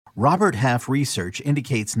Robert Half research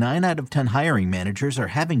indicates 9 out of 10 hiring managers are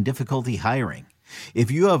having difficulty hiring.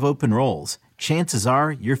 If you have open roles, chances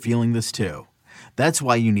are you're feeling this too. That's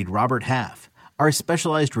why you need Robert Half. Our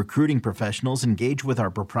specialized recruiting professionals engage with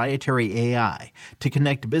our proprietary AI to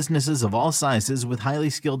connect businesses of all sizes with highly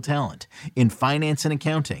skilled talent in finance and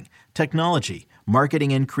accounting, technology,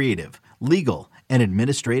 marketing and creative, legal, and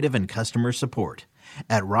administrative and customer support.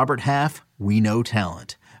 At Robert Half, we know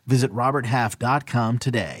talent. Visit roberthalf.com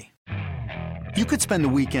today. You could spend the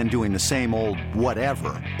weekend doing the same old whatever,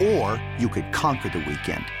 or you could conquer the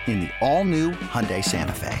weekend in the all-new Hyundai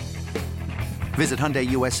Santa Fe. Visit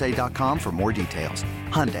HyundaiUSA.com for more details.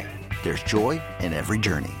 Hyundai, there's joy in every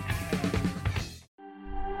journey.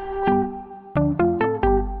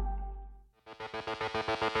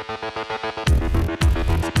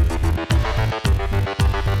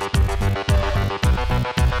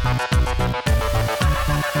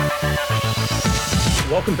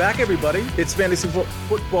 Welcome back, everybody. It's Fantasy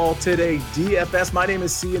Football Today, DFS. My name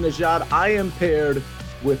is Sia Najad. I am paired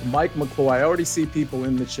with Mike McCloy. I already see people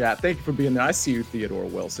in the chat. Thank you for being there. I see you, Theodore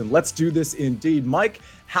Wilson. Let's do this indeed. Mike,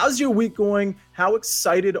 how's your week going? How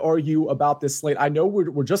excited are you about this slate? I know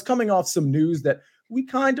we're just coming off some news that we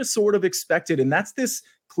kind of sort of expected, and that's this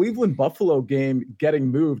Cleveland-Buffalo game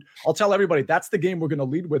getting moved. I'll tell everybody that's the game we're going to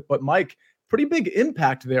lead with. But, Mike, pretty big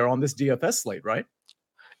impact there on this DFS slate, right?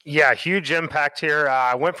 Yeah, huge impact here.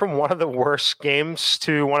 I went from one of the worst games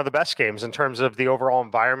to one of the best games in terms of the overall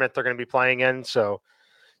environment they're going to be playing in. So,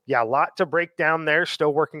 yeah, a lot to break down there.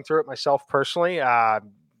 Still working through it myself personally.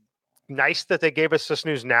 Nice that they gave us this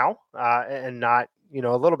news now and not,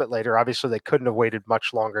 a little bit later. Obviously, they couldn't have waited much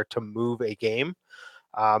longer to move a game.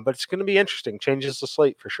 But it's going to be interesting. Changes the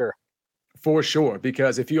slate for sure. For sure,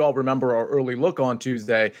 because if you all remember our early look on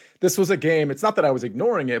Tuesday, this was a game. It's not that I was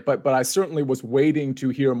ignoring it, but I certainly was waiting to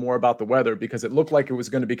hear more about the weather because it looked like it was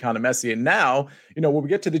going to be kind of messy. And now, when we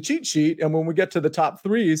get to the cheat sheet and when we get to the top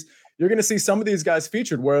threes, you're going to see some of these guys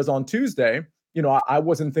featured. Whereas on Tuesday, I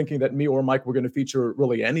wasn't thinking that me or Mike were going to feature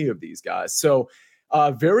really any of these guys. So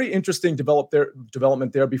very interesting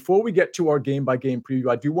development there. Before we get to our game-by-game preview,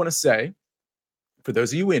 I do want to say, for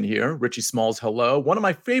those of you in here, Richie Smalls, hello. One of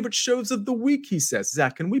my favorite shows of the week, he says.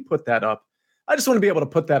 Zach, can we put that up? I just want to be able to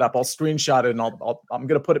put that up. I'll screenshot it and I'm going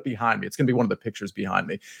to put it behind me. It's going to be one of the pictures behind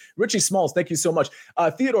me. Richie Smalls, thank you so much.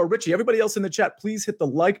 Theodore, Richie, everybody else in the chat, please hit the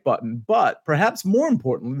like button. But perhaps more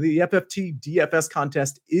importantly, the FFT DFS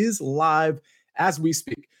contest is live as we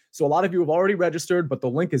speak. So a lot of you have already registered, but the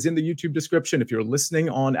link is in the YouTube description. If you're listening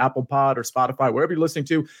on Apple Pod or Spotify, wherever you're listening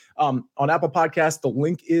to, on Apple Podcasts, the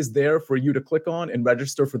link is there for you to click on and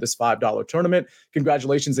register for this $5 tournament.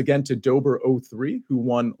 Congratulations again to Dober03, who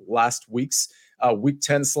won last week's Week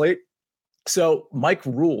 10 slate. So Mike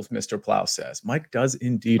rules, Mr. Plow says. Mike does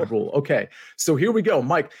indeed rule. Okay, so here we go.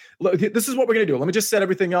 Mike, look, this is what we're going to do. Let me just set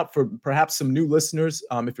everything up for perhaps some new listeners.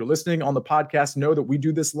 If you're listening on the podcast, know that we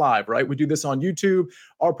do this live, right? We do this on YouTube.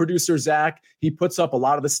 Our producer, Zach, he puts up a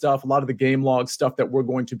lot of the stuff, a lot of the game log stuff that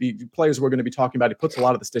players we're going to be talking about. He puts a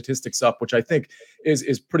lot of the statistics up, which I think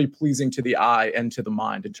is pretty pleasing to the eye and to the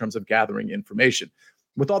mind in terms of gathering information.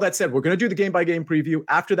 With all that said, we're going to do the game-by-game preview.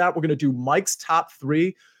 After that, we're going to do Mike's top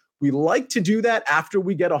three. We like to do that after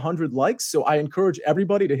we get 100 likes. So I encourage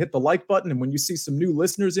everybody to hit the like button. And when you see some new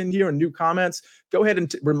listeners in here and new comments, go ahead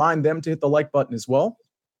and remind them to hit the like button as well.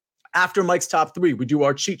 After Mike's top three, we do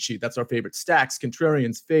our cheat sheet. That's our favorite stacks,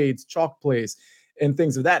 contrarians, fades, chalk plays, and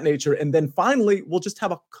things of that nature. And then finally, we'll just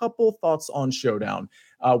have a couple thoughts on Showdown.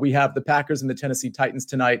 We have the Packers and the Tennessee Titans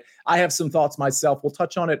tonight. I have some thoughts myself. We'll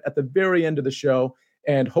touch on it at the very end of the show.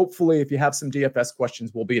 And hopefully, if you have some DFS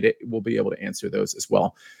questions, we'll be able to answer those as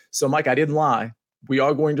well. So, Mike, I didn't lie. We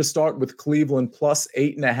are going to start with Cleveland plus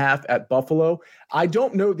 8.5 at Buffalo. I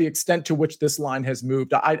don't know the extent to which this line has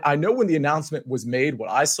moved. I know when the announcement was made, what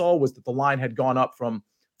I saw was that the line had gone up from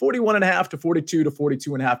 41.5 to 42 to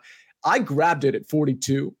 42.5. I grabbed it at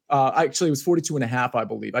 42. Actually, it was 42.5, I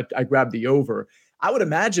believe. I grabbed the over. I would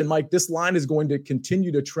imagine, Mike, this line is going to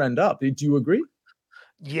continue to trend up. Do you agree?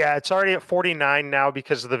 Yeah, it's already at 49 now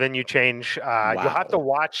because of the venue change. Wow. You'll have to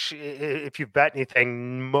watch if you bet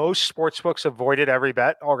anything. Most sportsbooks avoided every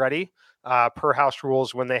bet already per house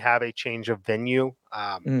rules when they have a change of venue.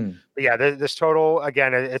 But yeah, this total,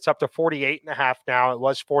 again, it's up to 48.5 now. It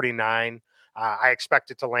was 49. I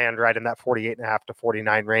expect it to land right in that 48.5 to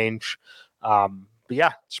 49 range. But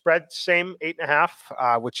yeah, spread same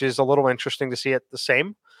 8.5, which is a little interesting to see it the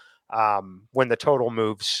same when the total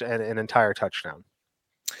moves an entire touchdown.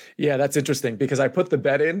 Yeah, that's interesting because I put the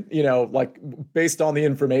bet in, like based on the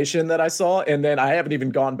information that I saw, and then I haven't even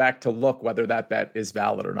gone back to look whether that bet is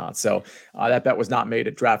valid or not. So that bet was not made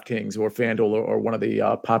at DraftKings or FanDuel or one of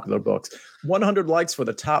the popular books. 100 likes for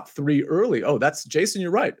the top three early. Oh, that's Jason.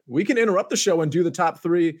 You're right. We can interrupt the show and do the top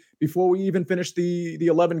three before we even finish the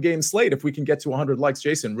 11 game slate. If we can get to 100 likes,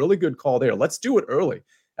 Jason, really good call there. Let's do it early.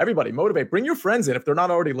 Everybody motivate, bring your friends in. If they're not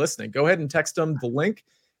already listening, go ahead and text them the link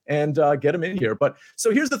and get them in here. But so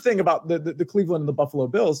here's the thing about the Cleveland and the Buffalo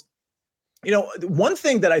Bills. One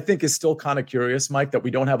thing that I think is still kind of curious, Mike, that we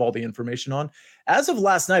don't have all the information on. As of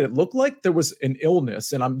last night, it looked like there was an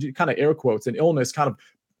illness, and I'm kind of air quotes, an illness kind of,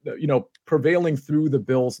 prevailing through the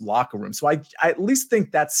Bills locker room. So I at least think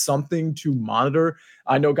that's something to monitor.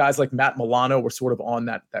 I know guys like Matt Milano were sort of on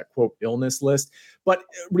that quote illness list, but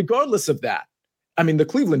regardless of that, I mean, the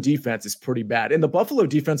Cleveland defense is pretty bad. And the Buffalo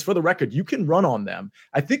defense, for the record, you can run on them.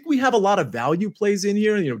 I think we have a lot of value plays in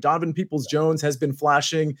here. Donovan Peoples-Jones has been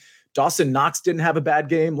flashing. Dawson Knox didn't have a bad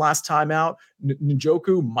game last time out.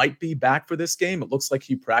 Njoku might be back for this game. It looks like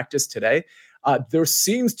he practiced today. There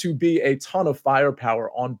seems to be a ton of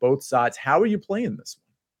firepower on both sides. How are you playing this one?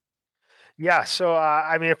 Yeah, so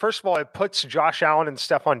first of all, it puts Josh Allen and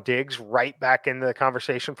Stephon Diggs right back into the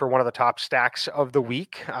conversation for one of the top stacks of the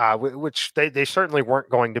week, which they certainly weren't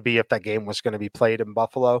going to be if that game was going to be played in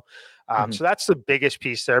Buffalo. So that's the biggest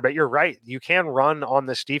piece there. But you're right, you can run on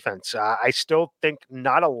this defense. I still think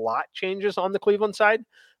not a lot changes on the Cleveland side.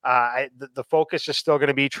 The focus is still going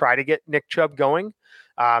to be try to get Nick Chubb going.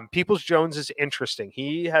 Peoples-Jones is interesting.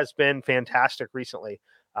 He has been fantastic recently.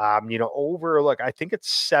 I think it's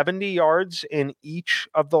 70 yards in each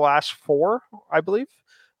of the last four, I believe,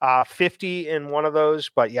 50 in one of those.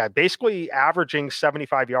 But yeah, basically averaging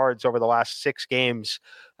 75 yards over the last 6 games.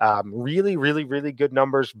 Really, really, really good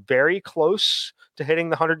numbers. Very close to hitting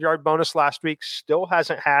the 100-yard bonus last week. Still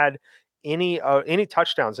hasn't had any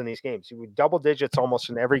touchdowns in these games. He was double digits almost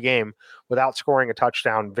in every game without scoring a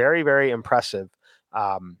touchdown. Very, very impressive.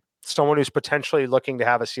 Someone who's potentially looking to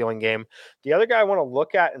have a ceiling game. The other guy I want to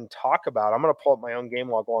look at and talk about, I'm going to pull up my own game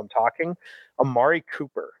log while I'm talking, Amari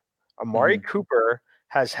Cooper. Amari Cooper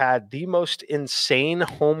has had the most insane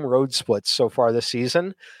home road splits so far this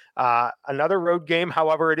season. Another road game,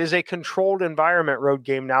 however, it is a controlled environment road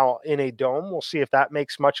game now in a dome. We'll see if that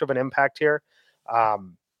makes much of an impact here.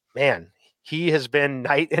 He has been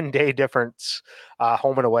night and day difference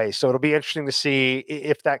home and away. So it'll be interesting to see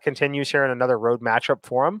if that continues here in another road matchup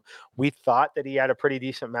for him. We thought that he had a pretty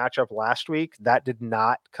decent matchup last week. That did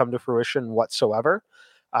not come to fruition whatsoever.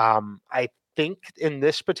 I think in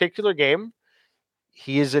this particular game,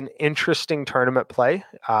 he is an interesting tournament play.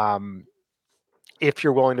 If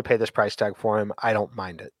you're willing to pay this price tag for him, I don't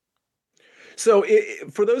mind it. So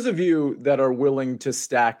for those of you that are willing to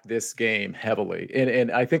stack this game heavily,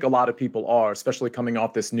 and I think a lot of people are, especially coming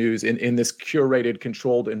off this news in this curated,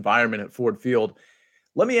 controlled environment at Ford Field,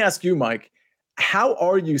 let me ask you, Mike, how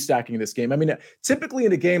are you stacking this game? I mean, typically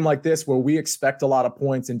in a game like this where we expect a lot of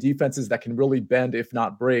points and defenses that can really bend, if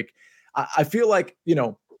not break, I feel like,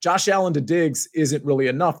 Josh Allen to Diggs isn't really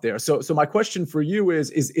enough there. So my question for you is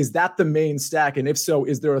that the main stack? And if so,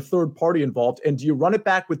 is there a third party involved? And do you run it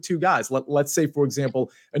back with 2 guys? Let's say, for example,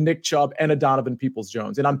 a Nick Chubb and a Donovan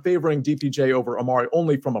Peoples-Jones. And I'm favoring DPJ over Amari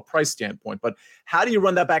only from a price standpoint. But how do you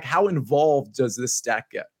run that back? How involved does this stack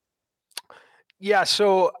get? Yeah,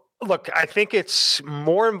 so look, I think it's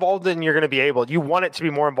more involved than you're going to be able. You want it to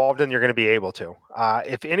be more involved than you're going to be able to.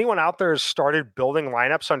 If anyone out there has started building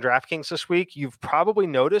lineups on DraftKings this week, you've probably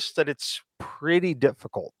noticed that it's pretty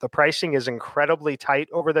difficult. The pricing is incredibly tight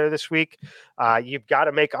over there this week. You've got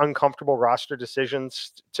to make uncomfortable roster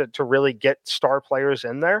decisions to really get star players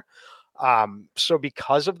in there. So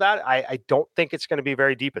because of that, I don't think it's going to be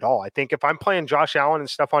very deep at all. I think if I'm playing Josh Allen and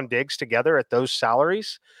Stephon Diggs together at those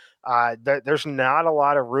salaries, there's not a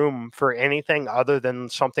lot of room for anything other than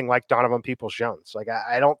something like Donovan Peoples-Jones. Like,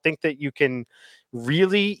 I don't think that you can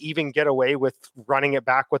really even get away with running it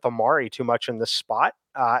back with Amari too much in this spot,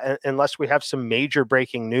 unless we have some major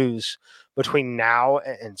breaking news between now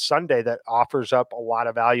and Sunday that offers up a lot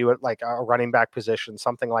of value at like a running back position,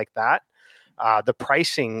 something like that. The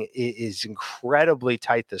pricing is incredibly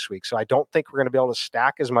tight this week. So I don't think we're going to be able to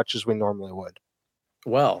stack as much as we normally would.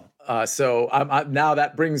 Well, so now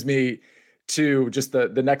that brings me to just the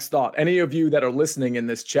next thought. Any of you that are listening in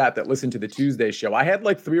this chat that listen to the Tuesday show, I had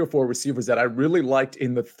like 3 or 4 receivers that I really liked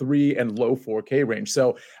in the 3 and low 4K range.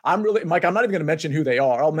 So Mike, I'm not even going to mention who they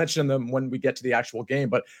are. I'll mention them when we get to the actual game,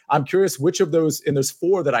 but I'm curious which of those, and there's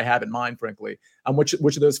 4 that I have in mind, frankly, on which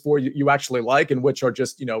of those four you actually like and which are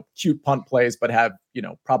just, cute punt plays, but have,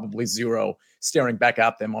 probably zero staring back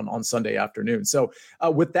at them on Sunday afternoon. So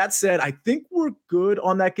with that said, I think we're good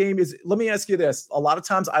on that game. Let me ask you this. A lot of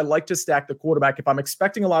times I like to stack the quarterback if I'm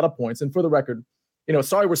expecting a lot of points. And for the record,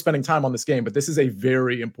 sorry we're spending time on this game, but this is a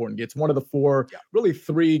very important game. It's one of the four, really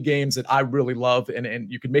three games that I really love. And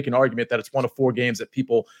you could make an argument that it's one of four games that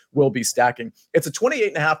people will be stacking. It's a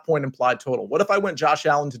 28.5 point implied total. What if I went Josh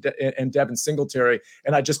Allen and Devin Singletary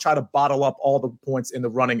and I just try to bottle up all the points in the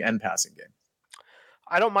running and passing game?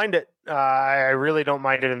 I don't mind it. I really don't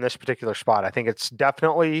mind it in this particular spot. I think it's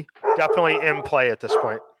definitely in play at this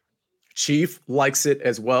point. Chief likes it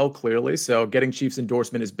as well, clearly. So getting Chief's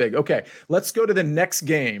endorsement is big. Okay, let's go to the next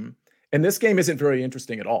game. And this game isn't very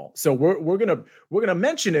interesting at all. So we're gonna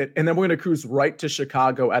mention it, and then we're gonna cruise right to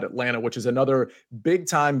Chicago at Atlanta, which is another big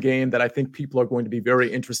time game that I think people are going to be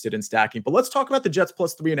very interested in stacking. But let's talk about the Jets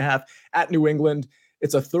plus 3.5 at New England.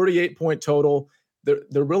 It's a 38-point total.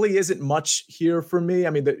 There really isn't much here for me.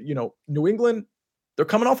 I mean, New England, they're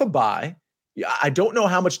coming off a bye. I don't know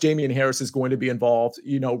how much Damian Harris is going to be involved,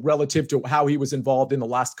 relative to how he was involved in the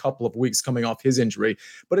last couple of weeks coming off his injury.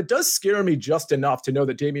 But it does scare me just enough to know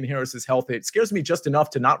that Damian Harris is healthy. It scares me just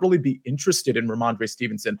enough to not really be interested in Ramondre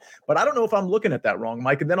Stevenson. But I don't know if I'm looking at that wrong,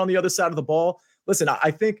 Mike. And then on the other side of the ball, listen,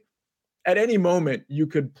 I think at any moment you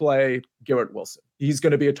could play Garrett Wilson. He's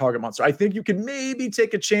going to be a target monster. I think you can maybe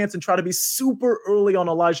take a chance and try to be super early on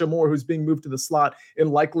Elijah Moore, who's being moved to the slot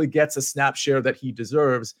and likely gets a snap share that he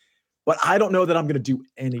deserves. But I don't know that I'm going to do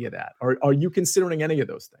any of that. Are you considering any of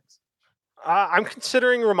those things? I'm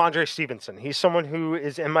considering Ramondre Stevenson. He's someone who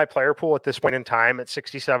is in my player pool at this point in time at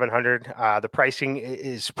 6,700. The pricing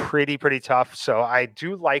is pretty tough. So I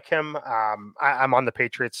do like him. I'm on the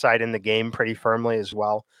Patriots side in the game pretty firmly as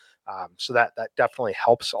well. So that definitely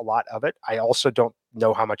helps a lot of it. I also don't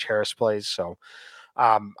know how much Harris plays. So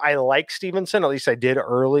I like Stevenson, at least I did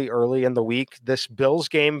early in the week. This Bills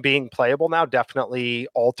game being playable now definitely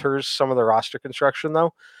alters some of the roster construction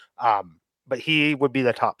though. But he would be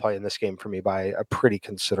the top play in this game for me by a pretty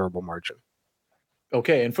considerable margin.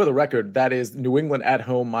 Okay, and for the record, that is New England at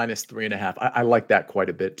home minus 3.5. I like that quite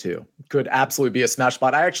a bit too. Could absolutely be a smash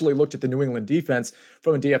spot. I actually looked at the New England defense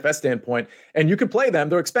from a DFS standpoint, and you can play them.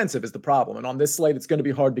 They're expensive is the problem. And on this slate, it's going to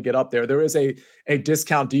be hard to get up there. There is a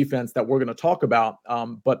discount defense that we're going to talk about.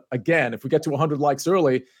 But again, if we get to 100 likes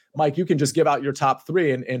early, Mike, you can just give out your top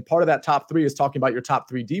three. And part of that top three is talking about your top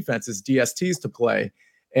three defenses, DSTs to play.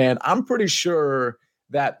 And I'm pretty sure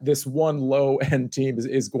that this one low-end team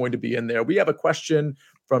is going to be in there. We have a question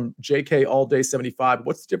from JK All Day 75.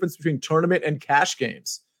 What's the difference between tournament and cash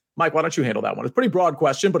games? Mike, why don't you handle that one? It's a pretty broad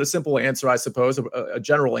question, but a simple answer, I suppose, a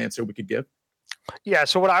general answer we could give. Yeah,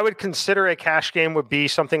 so what I would consider a cash game would be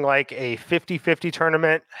something like a 50-50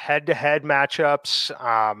 tournament, head-to-head matchups,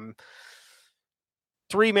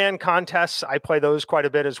 three-man contests. I play those quite a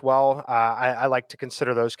bit as well. I like to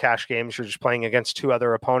consider those cash games. You're just playing against two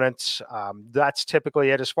other opponents. That's typically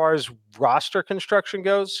it. As far as roster construction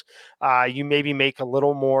goes, you maybe make a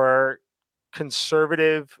little more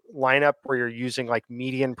conservative lineup where you're using like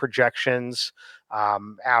median projections,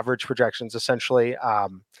 average projections, essentially.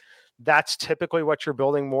 That's typically what you're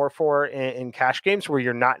building more for in cash games, where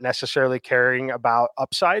you're not necessarily caring about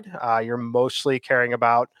upside. You're mostly caring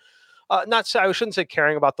about I shouldn't say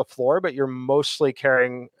caring about the floor, but you're mostly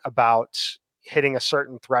caring about hitting a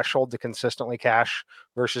certain threshold to consistently cash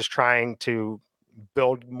versus trying to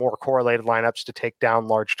build more correlated lineups to take down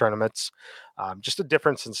large tournaments. Just a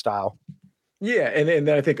difference in style. Yeah, and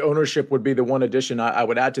I think ownership would be the one addition I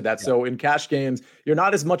would add to that. Yeah. So in cash games, you're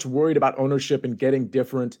not as much worried about ownership and getting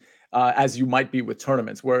different as you might be with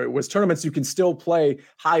tournaments. Whereas tournaments, you can still play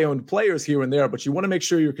high-owned players here and there, but you want to make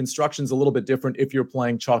sure your construction's a little bit different if you're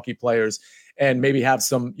playing chalky players and maybe have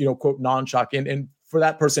some, quote, non-chalky. And for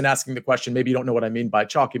that person asking the question, maybe you don't know what I mean by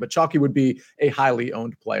chalky, but chalky would be a highly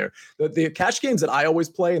owned player. The cash games that I always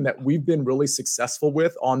play and that we've been really successful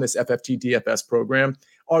with on this FFT DFS program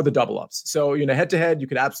are the double ups. So, head to head, you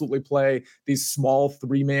could absolutely play these small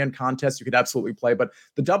three-man contests. You could absolutely play, but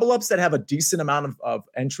the double ups that have a decent amount of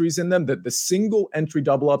entries in them, the single entry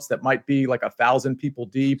double ups that might be like 1,000 people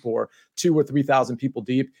deep or 2,000 or 3,000 people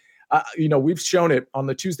deep. We've shown it on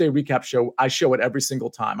the Tuesday recap show. I show it every single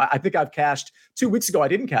time. I think I've cashed 2 weeks ago. I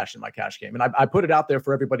didn't cash in my cash game, and I put it out there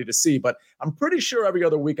for everybody to see. But I'm pretty sure every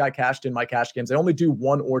other week I cashed in my cash games. I only do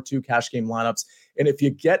 1 or 2 cash game lineups. And if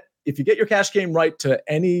you get your cash game right to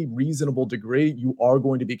any reasonable degree, you are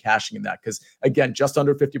going to be cashing in that. Because again, just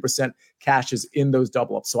under 50% cash is in those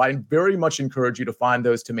double ups. So I very much encourage you to find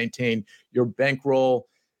those to maintain your bankroll.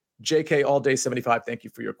 JK All Day 75, thank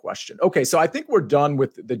you for your question. Okay, so I think we're done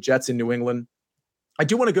with the Jets in New England. I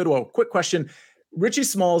do want to go to a quick question. Richie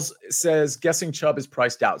Smalls says guessing Chubb is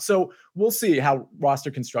priced out. So we'll see how roster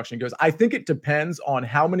construction goes. I think it depends on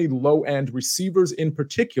how many low-end receivers in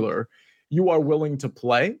particular you are willing to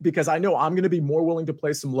play, because I know I'm going to be more willing to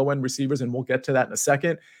play some low-end receivers, and we'll get to that in a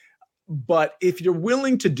second. But if you're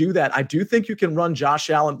willing to do that, I do think you can run Josh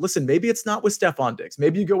Allen. Listen, maybe it's not with Stephon Diggs.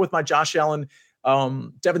 Maybe you go with my Josh Allen,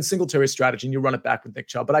 Devin Singletary strategy, and you run it back with Nick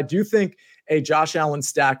Chubb. But I do think a Josh Allen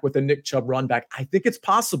stack with a Nick Chubb run back, I think it's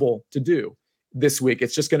possible to do this week.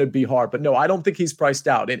 It's just going to be hard. But no, I don't think he's priced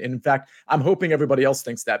out. And in fact, I'm hoping everybody else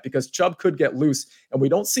thinks that, because Chubb could get loose, and we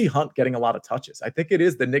don't see Hunt getting a lot of touches. I think it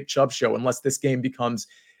is the Nick Chubb show, unless this game becomes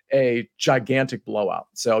a gigantic blowout.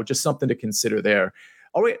 So just something to consider there.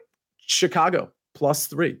 All right, Chicago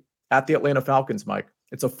 +3 at the Atlanta Falcons, Mike.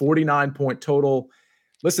 It's a 49-point total.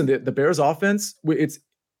 Listen, the Bears offense,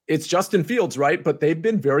 it's Justin Fields, right? But they've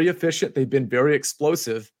been very efficient. They've been very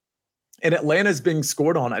explosive. And Atlanta's being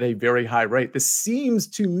scored on at a very high rate. This seems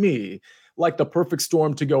to me like the perfect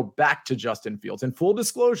storm to go back to Justin Fields. In full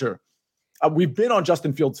disclosure, we've been on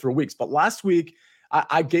Justin Fields for weeks, but last week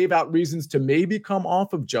I gave out reasons to maybe come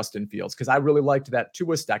off of Justin Fields because I really liked that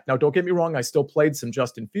Tua stack. Now, don't get me wrong, I still played some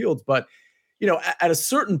Justin Fields, but at a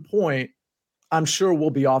certain point, I'm sure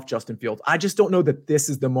we'll be off Justin Fields. I just don't know that this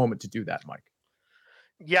is the moment to do that, Mike.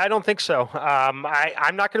 Yeah, I don't think so. I'm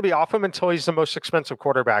not going to be off him until he's the most expensive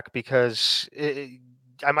quarterback, because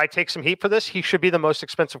I might take some heat for this. He should be the most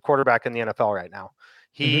expensive quarterback in the NFL right now.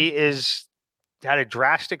 He is had a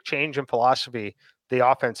drastic change in philosophy the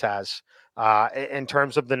offense has in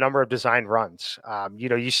terms of the number of designed runs.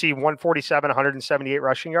 You see 147, 178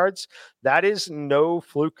 rushing yards. That is no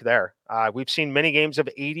fluke there. We've seen many games of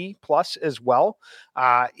 80 plus as well.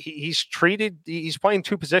 He's playing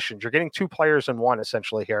two positions. You're getting two players in one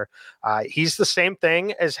essentially here. He's the same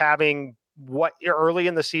thing as having early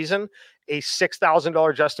in the season, a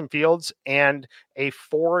 $6,000 Justin Fields and a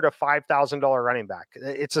 $4,000 to $5,000 running back.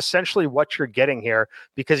 It's essentially what you're getting here,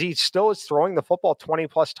 because he still is throwing the football 20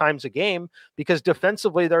 plus times a game, because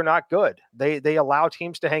defensively they're not good. They allow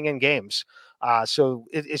teams to hang in games. So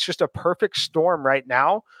it's just a perfect storm right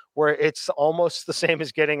now, where it's almost the same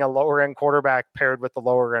as getting a lower end quarterback paired with the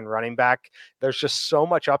lower end running back. There's just so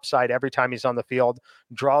much upside every time he's on the field.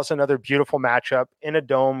 Draws another beautiful matchup in a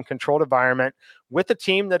dome, controlled environment, with a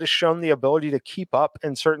team that has shown the ability to keep up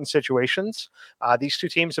in certain situations. These two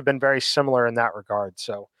teams have been very similar in that regard.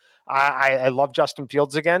 So I love Justin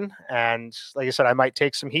Fields again. And like I said, I might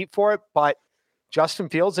take some heat for it, but Justin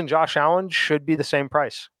Fields and Josh Allen should be the same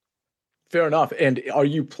price. Fair enough. And are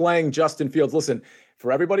you playing Justin Fields? Listen,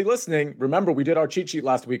 for everybody listening, remember we did our cheat sheet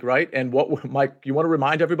last week, right? And Mike, you want to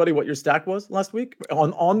remind everybody what your stack was last week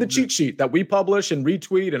on the cheat sheet that we publish and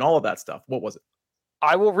retweet and all of that stuff? What was it?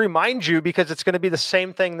 I will remind you, because it's going to be the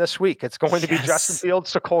same thing this week. It's going to be Justin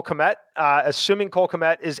Fields to Cole Kmet, assuming Cole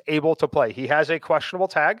Kmet is able to play. He has a questionable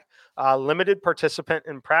tag, limited participant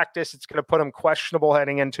in practice. It's going to put him questionable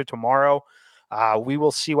heading into tomorrow. We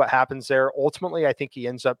will see what happens there. Ultimately, I think he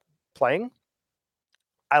ends up playing.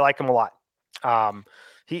 I like him a lot.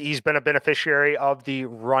 He's been a beneficiary of the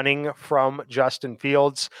running from Justin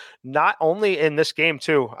Fields, not only in this game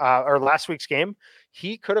too, or last week's game.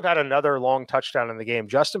 He could have had another long touchdown in the game.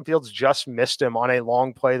 Justin Fields just missed him on a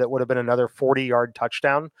long play that would have been another 40-yard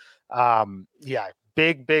touchdown.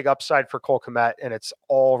 Big upside for Cole Kmet, and it's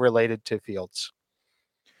all related to Fields.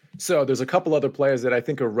 So there's a couple other players that I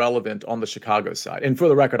think are relevant on the Chicago side. And for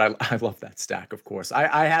the record, I love that stack, of course.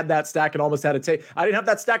 I had that stack and almost had to take. I didn't have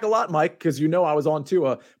that stack a lot, Mike, because I was on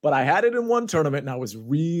Tua, but I had it in one tournament and I was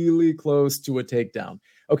really close to a takedown.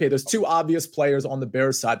 Okay, there's two obvious players on the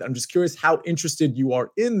Bears side. I'm just curious how interested you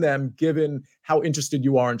are in them, given how interested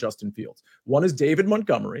you are in Justin Fields. One is David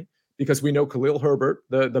Montgomery, because we know Khalil Herbert,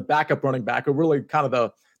 the backup running back, or really kind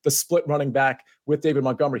of the split running back with David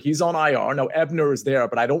Montgomery. He's on IR. Now, Ebner is there,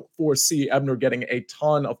 but I don't foresee Ebner getting a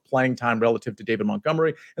ton of playing time relative to David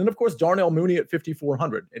Montgomery. And then, of course, Darnell Mooney at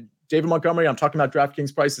 5,400. And David Montgomery, I'm talking about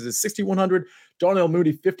DraftKings prices, is 6,100. Darnell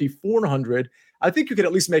Mooney, 5,400. I think you could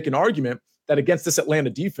at least make an argument that against this Atlanta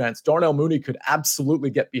defense, Darnell Mooney could absolutely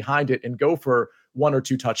get behind it and go for one or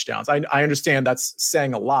two touchdowns. I understand that's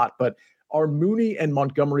saying a lot, but are Mooney and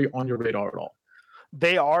Montgomery on your radar at all?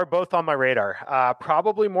 They are both on my radar.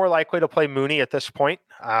 Probably more likely to play Mooney at this point.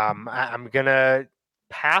 I'm going to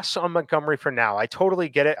pass on Montgomery for now. I totally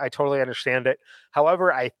get it. I totally understand it.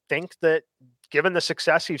 However, I think that given the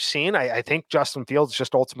success you've seen, I think Justin Fields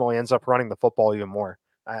just ultimately ends up running the football even more.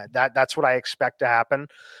 That's what I expect to happen.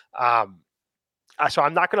 So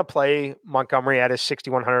I'm not going to play Montgomery at his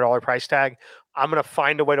 $6,100 price tag. I'm going to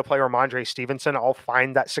find a way to play Ramondre Stevenson. I'll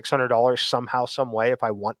find that $600 somehow, some way if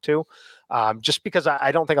I want to. Just because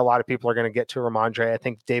I don't think a lot of people are going to get to Ramondre. I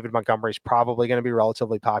think David Montgomery is probably going to be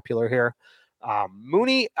relatively popular here.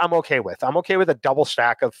 Mooney, I'm okay with. I'm okay with a double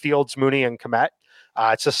stack of Fields, Mooney, and Kmet.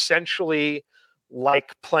 It's essentially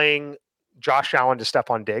like playing Josh Allen to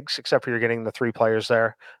Stephon Diggs, except for you're getting the three players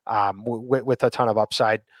there with a ton of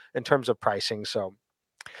upside in terms of pricing. So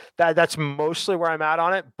that's mostly where I'm at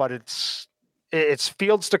on it, but it's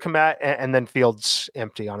Fields to Kmet and then Fields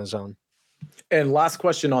empty on his own. And last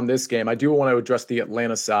question on this game. I do want to address the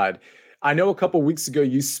Atlanta side. I know a couple weeks ago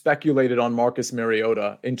you speculated on Marcus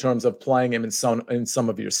Mariota in terms of playing him in some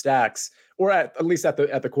of your stacks, or at least at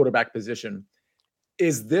the quarterback position.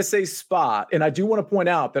 Is this a spot? And I do want to point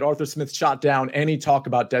out that Arthur Smith shot down any talk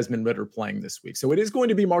about Desmond Ridder playing this week. So it is going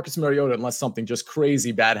to be Marcus Mariota unless something just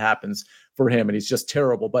crazy bad happens for him and he's just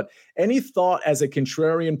terrible. But any thought as a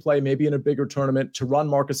contrarian play, maybe in a bigger tournament, to run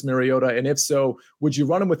Marcus Mariota? And if so, would you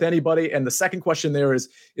run him with anybody? And the second question there is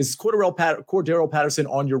Cordero Patterson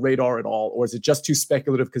on your radar at all? Or is it just too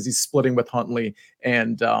speculative because he's splitting with Huntley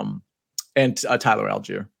and Tyler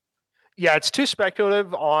Algier? Yeah, it's too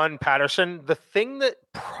speculative on Patterson. The thing that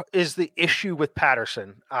is the issue with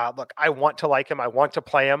Patterson, look, I want to like him. I want to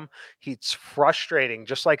play him. He's frustrating,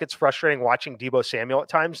 just like it's frustrating watching Deebo Samuel at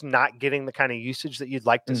times, not getting the kind of usage that you'd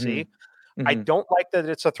like to see. Mm-hmm. I don't like that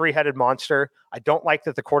it's a three-headed monster. I don't like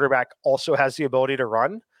that the quarterback also has the ability to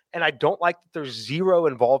run. And I don't like that there's zero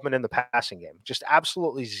involvement in the passing game, just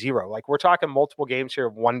absolutely zero. Like we're talking multiple games here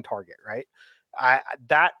of one target, right?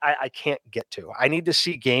 I can't get to. I need to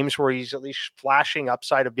see games where he's at least flashing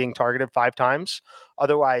upside of being targeted 5 times.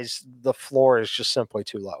 Otherwise, the floor is just simply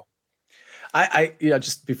too low.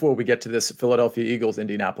 Just before we get to this Philadelphia Eagles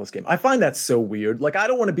Indianapolis game, I find that so weird. Like, I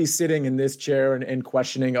don't want to be sitting in this chair and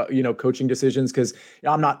questioning, coaching decisions because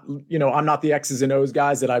I'm not the X's and O's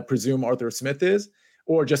guys that I presume Arthur Smith is,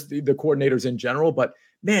 or just the coordinators in general. But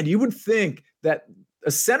man, you would think that a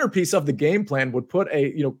centerpiece of the game plan would put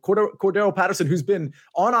Cordero Patterson, who's been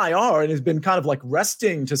on IR and has been kind of like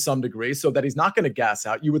resting to some degree so that he's not going to gas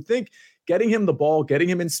out. You would think getting him the ball, getting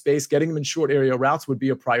him in space, getting him in short area routes would be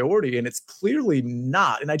a priority, and it's clearly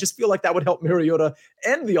not. And I just feel like that would help Mariota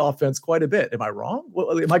and the offense quite a bit. Am I wrong?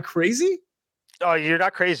 Well, am I crazy? Oh, you're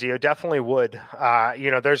not crazy. You definitely would.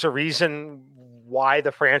 There's a reason why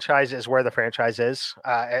the franchise is where the franchise is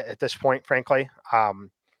at this point, frankly.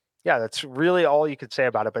 Yeah, that's really all you could say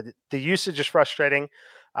about it. But the usage is frustrating.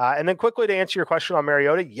 And then quickly to answer your question on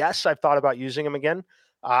Mariota, yes, I've thought about using him again.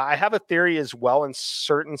 I have a theory as well in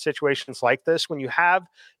certain situations like this. When you have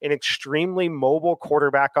an extremely mobile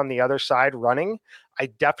quarterback on the other side running, I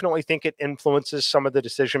definitely think it influences some of the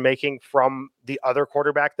decision-making from the other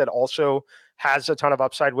quarterback that also has a ton of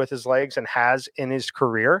upside with his legs and has in his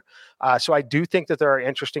career. So I do think that there are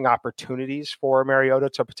interesting opportunities for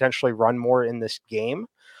Mariota to potentially run more in this game.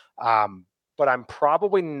 But I'm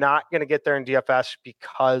probably not going to get there in DFS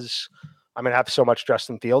because I'm going to have so much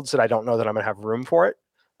Justin Fields that I don't know that I'm going to have room for it.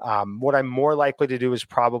 What I'm more likely to do is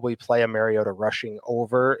probably play a Mariota rushing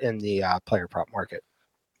over in the player prop market.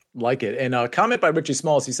 Like it. And a comment by Richie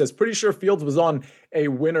Smalls, he says, pretty sure Fields was on a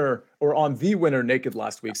winner or on the winner naked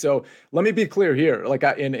last week. So let me be clear here.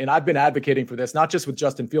 And I've been advocating for this, not just with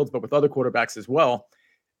Justin Fields, but with other quarterbacks as well.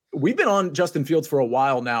 We've been on Justin Fields for a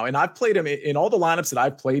while now, and I've played him in all the lineups that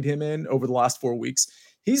I've played him in over the last 4 weeks.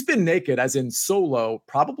 He's been naked, as in solo,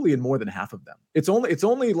 probably in more than half of them. It's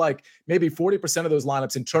only like maybe 40% of those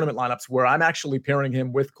lineups in tournament lineups where I'm actually pairing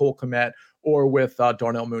him with Cole Kmet or with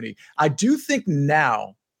Darnell Mooney. I do think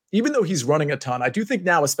now, even though he's running a ton, I do think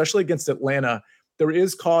now, especially against Atlanta, there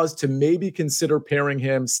is cause to maybe consider pairing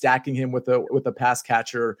him, stacking him with a pass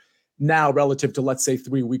catcher now relative to, let's say,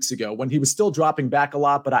 3 weeks ago when he was still dropping back a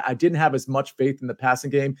lot, but I didn't have as much faith in the passing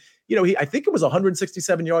game. I think it was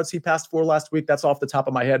 167 yards he passed for last week. That's off the top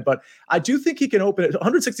of my head, but I do think he can open it.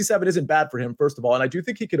 167 isn't bad for him, first of all. And I do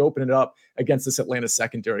think he could open it up against this Atlanta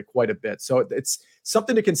secondary quite a bit. So it's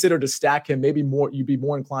something to consider to stack him. Maybe you'd be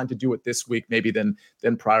more inclined to do it this week, maybe than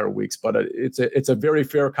prior weeks, but it's a very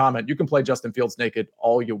fair comment. You can play Justin Fields naked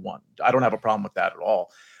all you want. I don't have a problem with that at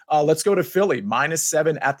all. Let's go to Philly,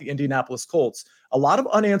 -7 at the Indianapolis Colts. A lot of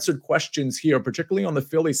unanswered questions here, particularly on the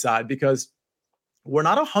Philly side, because we're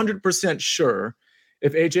not 100% sure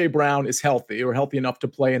if A.J. Brown is healthy or healthy enough to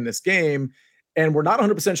play in this game. And we're not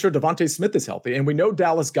 100% sure Devontae Smith is healthy. And we know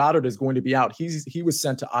Dallas Goedert is going to be out. He was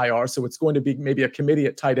sent to IR, so it's going to be maybe a committee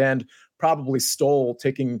at tight end, probably Stoll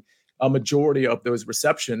taking a majority of those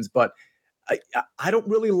receptions. But I don't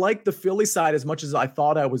really like the Philly side as much as I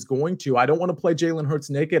thought I was going to. I don't want to play Jalen Hurts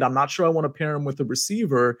naked. I'm not sure I want to pair him with a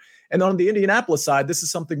receiver. And on the Indianapolis side, this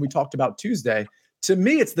is something we talked about Tuesday. To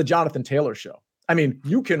me, it's the Jonathan Taylor show. I mean,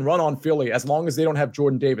 you can run on Philly as long as they don't have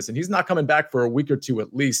Jordan Davis, and he's not coming back for a week or two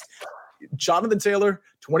at least. Jonathan Taylor,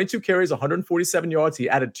 22 carries, 147 yards. He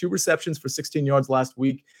added 2 receptions for 16 yards last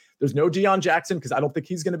week. There's no Deion Jackson because I don't think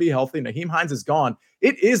he's going to be healthy. Nyheim Hines is gone.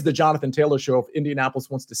 It is the Jonathan Taylor show if Indianapolis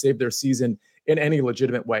wants to save their season in any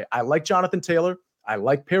legitimate way. I like Jonathan Taylor. I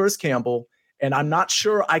like Paris Campbell. And I'm not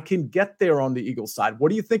sure I can get there on the Eagles side. What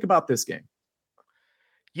do you think about this game?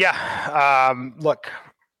 Yeah. Look,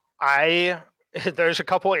 there's a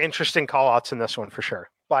couple of interesting call-outs in this one for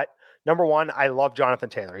sure. But number one, I love Jonathan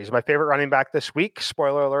Taylor. He's my favorite running back this week.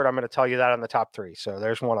 Spoiler alert, I'm going to tell you that on the top 3. So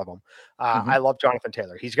there's one of them. I love Jonathan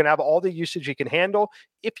Taylor. He's going to have all the usage he can handle.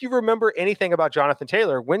 If you remember anything about Jonathan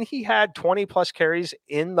Taylor, when he had 20-plus carries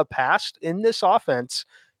in the past in this offense,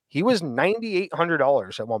 he was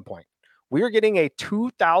 $9,800 at one point. We are getting a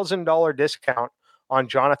 $2,000 discount on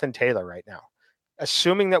Jonathan Taylor right now,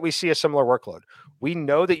 assuming that we see a similar workload. We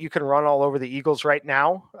know that you can run all over the Eagles right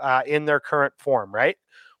now in their current form, right?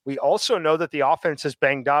 We also know that the offense is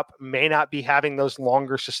banged up, may not be having those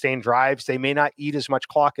longer sustained drives. They may not eat as much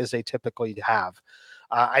clock as they typically have.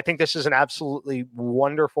 I think this is an absolutely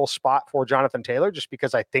wonderful spot for Jonathan Taylor, just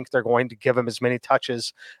because I think they're going to give him as many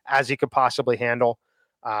touches as he could possibly handle.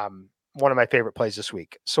 One of my favorite plays this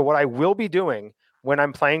week. So what I will be doing when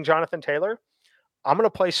I'm playing Jonathan Taylor, I'm going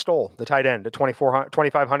to play Stoll, the tight end, at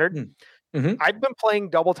 2,500. I've been playing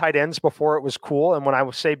double tight ends before it was cool. And when I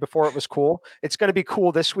would say before it was cool, it's going to be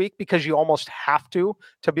cool this week because you almost have to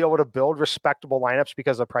be able to build respectable lineups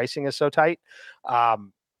because the pricing is so tight.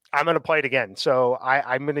 I'm going to play it again. So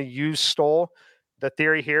I'm going to use Stoll. The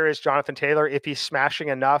theory here is Jonathan Taylor, if he's smashing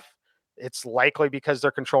enough, it's likely because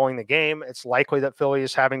they're controlling the game. It's likely that Philly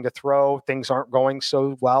is having to throw. Things aren't going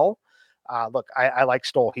so well. Look, I like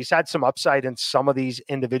Stoll. He's had some upside in some of these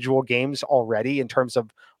individual games already in terms of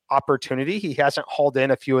opportunity. He hasn't hauled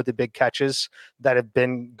in a few of the big catches that have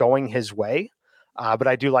been going his way. But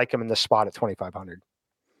I do like him in this spot at 2,500.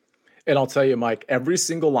 And I'll tell you, Mike, every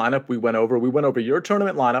single lineup we went over your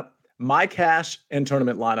tournament lineup, my cash and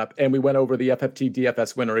tournament lineup, and we went over the FFT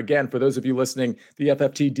DFS winner. Again, for those of you listening, the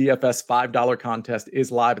FFT DFS $5 contest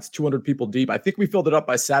is live. It's 200 people deep. I think we filled it up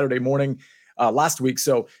by Saturday morning last week.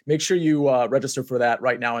 So make sure you register for that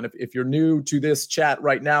right now. And if you're new to this chat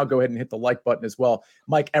right now, go ahead and hit the like button as well.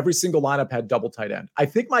 Mike, every single lineup had double tight end. I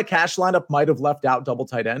think my cash lineup might have left out double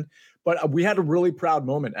tight end, but we had a really proud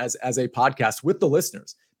moment as a podcast with the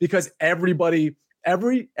listeners because every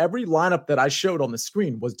lineup that I showed on the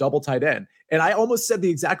screen was double tight end. And I almost said the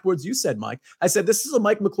exact words you said, Mike. I said, this is a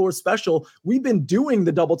Mike McClure special. We've been doing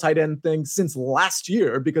the double tight end thing since last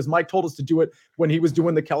year because Mike told us to do it when he was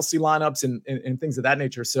doing the Kelsey lineups and things of that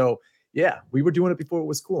nature. So yeah, we were doing it before it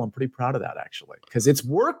was cool. I'm pretty proud of that actually, because it's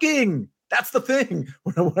working. That's the thing.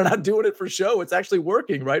 We're not doing it for show. It's actually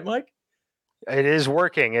working, right, Mike? It is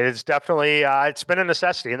working. It is definitely, it's been a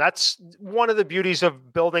necessity. And that's one of the beauties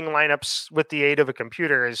of building lineups with the aid of a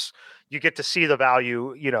computer is you get to see the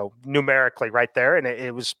value, numerically right there. And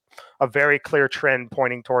it was a very clear trend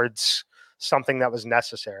pointing towards something that was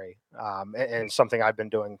necessary and something I've been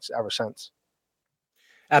doing ever since.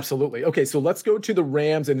 Absolutely. Okay, so let's go to the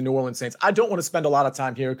Rams and the New Orleans Saints. I don't want to spend a lot of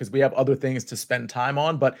time here because we have other things to spend time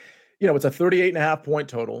on, but it's a 38.5 point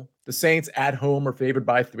total. The Saints at home are favored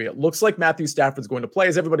by 3. It looks like Matthew Stafford's going to play.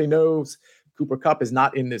 As everybody knows, Cooper Kupp is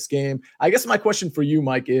not in this game. I guess my question for you,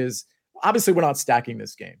 Mike, is obviously we're not stacking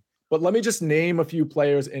this game, but let me just name a few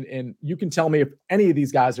players and you can tell me if any of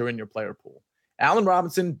these guys are in your player pool. Allen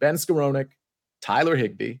Robinson, Ben Skowronek, Tyler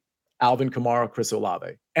Higbee, Alvin Kamara, Chris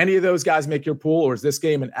Olave. Any of those guys make your pool, or is this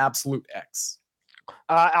game an absolute X?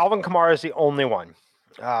 Alvin Kamara is the only one.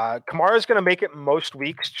 Kamara is going to make it most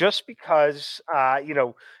weeks just because,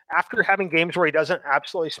 after having games where he doesn't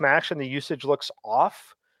absolutely smash and the usage looks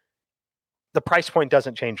off, the price point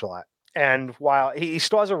doesn't change a lot. And while he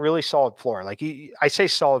still has a really solid floor, I say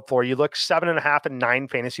solid floor, you look 7.5 and 9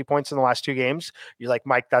 fantasy points in the last 2 games. You're like,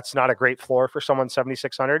 Mike, that's not a great floor for someone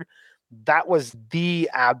 7,600. That was the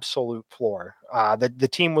absolute floor. The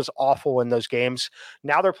team was awful in those games.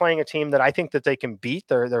 Now they're playing a team that I think that they can beat.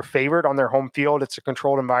 They're favored on their home field. It's a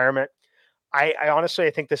controlled environment. I honestly,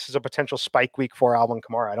 I think this is a potential spike week for Alvin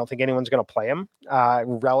Kamara. I don't think anyone's going to play him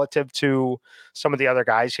relative to some of the other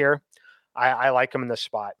guys here. I like him in this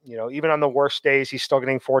spot. Even on the worst days, he's still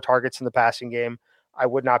getting 4 targets in the passing game. I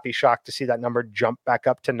would not be shocked to see that number jump back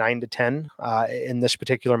up to 9 to 10 in this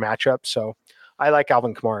particular matchup. So I like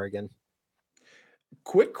Alvin Kamara again.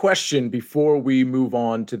 Quick question before we move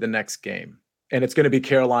on to the next game. And it's going to be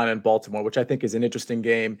Carolina and Baltimore, which I think is an interesting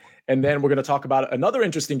game. And then we're going to talk about another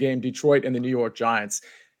interesting game, Detroit and the New York Giants.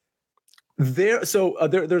 There's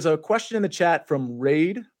a question in the chat from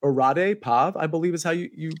Rade Pav, I believe is how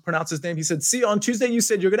you pronounce his name. He said, see, on Tuesday, you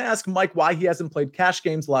said you're going to ask Mike why he hasn't played cash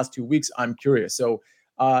games the last 2 weeks. I'm curious. So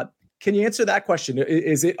can you answer that question?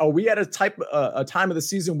 Are we at a time of the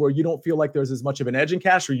season where you don't feel like there's as much of an edge in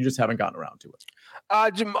cash, or you just haven't gotten around to it?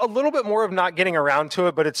 A little bit more of not getting around to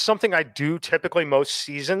it, but it's something I do typically most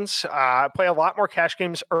seasons. I play a lot more cash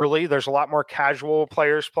games early. There's a lot more casual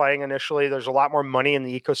players playing initially. There's a lot more money in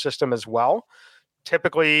the ecosystem as well.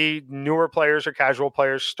 Typically, newer players or casual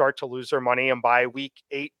players start to lose their money, and by week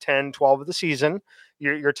 8, 10, 12 of the season,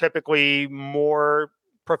 you're typically more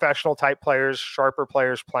professional type players, sharper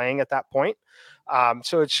players playing at that point.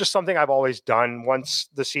 So it's just something I've always done. Once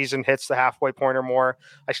the season hits the halfway point or more,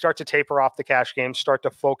 I start to taper off the cash games, start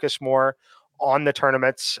to focus more on the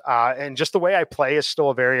tournaments. And just the way I play is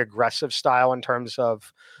still a very aggressive style in terms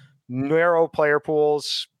of narrow player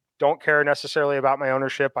pools. Don't care necessarily about my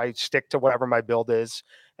ownership. I stick to whatever my build is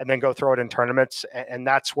and then go throw it in tournaments. And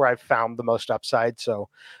that's where I've found the most upside. So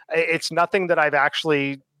it's nothing that I've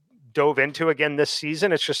actually dove into again this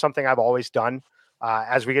season. It's just something I've always done.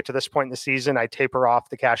 As we get to this point in the season, I taper off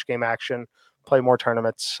the cash game action, play more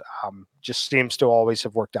tournaments. Just seems to always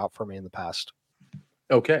have worked out for me in the past.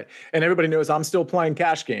 Okay. And everybody knows I'm still playing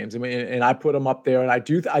cash games. I mean, and I put them up there, and I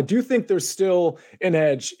do think there's still an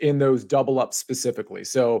edge in those double ups specifically.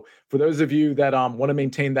 So for those of you that want to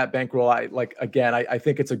maintain that bankroll, I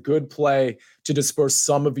think it's a good play to disperse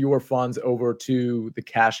some of your funds over to the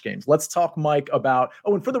cash games. Let's talk, Mike, about,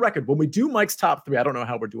 and for the record, when we do Mike's top 3, I don't know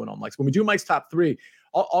how we're doing on Mike's. When we do Mike's top 3,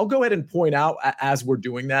 I'll go ahead and point out as we're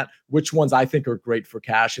doing that which ones I think are great for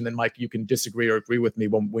cash. And then, Mike, you can disagree or agree with me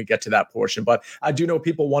when we get to that portion. But I do know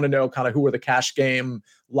people want to know kind of who are the cash game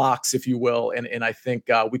locks, if you will. And I think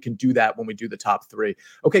we can do that when we do the top 3.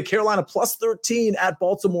 Okay, Carolina plus 13 at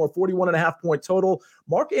Baltimore, 41.5 point total.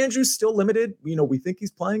 Mark Andrews still limited. We think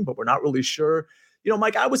he's playing, but we're not really sure.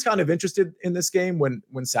 Mike, I was kind of interested in this game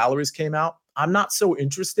when salaries came out. I'm not so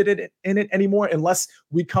interested in it anymore unless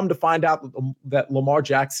we come to find out that Lamar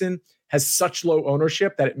Jackson has such low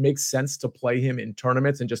ownership that it makes sense to play him in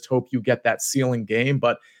tournaments and just hope you get that ceiling game.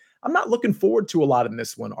 But I'm not looking forward to a lot in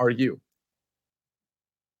this one. Are you?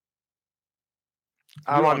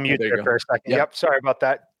 I'm on mute there for a second. Yep. Sorry about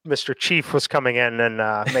that. Mr. Chief was coming in and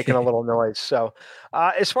making a little noise. So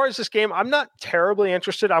as far as this game, I'm not terribly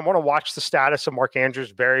interested. I want to watch the status of Mark Andrews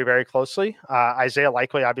very, very closely. Isaiah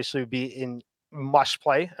Likely obviously would be in must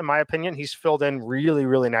play, in my opinion. He's filled in really,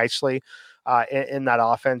 really nicely in that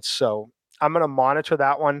offense. So I'm going to monitor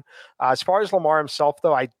that one. As far as Lamar himself,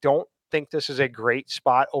 though, I don't think this is a great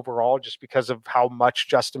spot overall just because of how much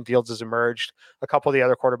Justin Fields has emerged. A couple of the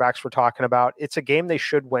other quarterbacks we're talking about. It's a game they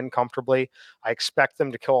should win comfortably. I expect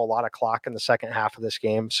them to kill a lot of clock in the second half of this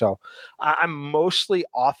game. So I'm mostly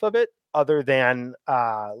off of it other than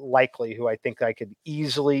Likely, who I think I could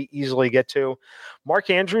easily get to. Mark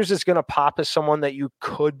Andrews is going to pop as someone that you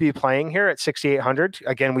could be playing here at 6,800.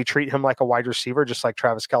 Again, we treat him like a wide receiver, just like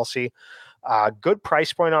Travis Kelce. Good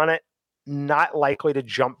price point on it. Not likely to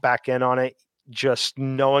jump back in on it, just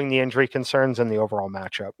knowing the injury concerns and the overall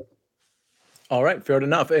matchup. All right, fair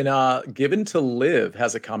enough. And Given to Live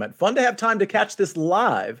has a comment. Fun to have time to catch this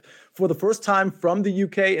live for the first time from the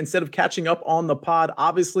UK instead of catching up on the pod.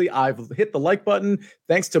 Obviously, I've hit the like button.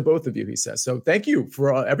 Thanks to both of you, he says. So thank you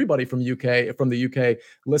for everybody from the UK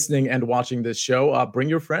listening and watching this show. Bring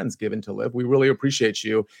your friends, Given to Live. We really appreciate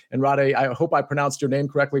you. And Rade, I hope I pronounced your name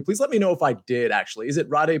correctly. Please let me know if I did, actually. Is it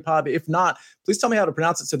Rade Pab? If not, please tell me how to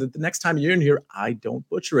pronounce it so that the next time you're in here, I don't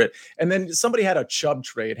butcher it. And then somebody had a Chubb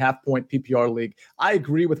trade, half-point PPR league. I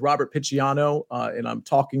agree with Robert Picciano, and I'm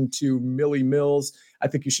talking to Millie Mills. I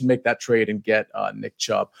think you should make that trade and get Nick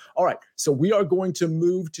Chubb. All right, so we are going to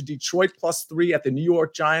move to Detroit plus 3 at the New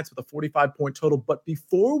York Giants with a 45-point total. But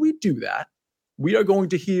before we do that, we are going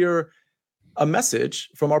to hear a message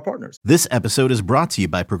from our partners. This episode is brought to you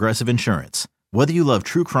by Progressive Insurance. Whether you love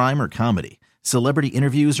true crime or comedy, celebrity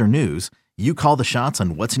interviews or news, you call the shots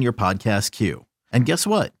on what's in your podcast queue. And guess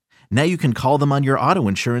what? Now you can call them on your auto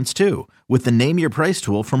insurance too with the Name Your Price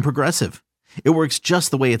tool from Progressive. It works just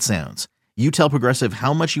the way it sounds. You tell Progressive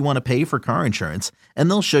how much you want to pay for car insurance, and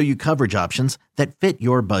they'll show you coverage options that fit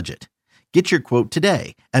your budget. Get your quote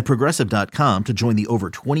today at Progressive.com to join the over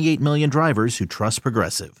 28 million drivers who trust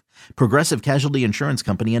Progressive. Progressive Casualty Insurance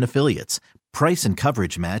Company and Affiliates. Price and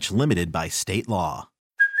coverage match limited by state law.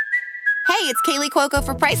 Hey, it's Kaylee Cuoco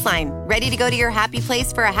for Priceline. Ready to go to your happy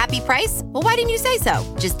place for a happy price? Well, why didn't you say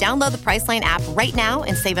so? Just download the Priceline app right now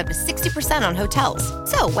and save up to 60% on hotels.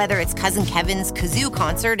 So whether it's Cousin Kevin's Kazoo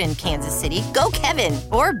Concert in Kansas City, go Kevin,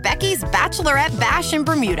 or Becky's Bachelorette Bash in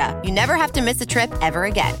Bermuda, you never have to miss a trip ever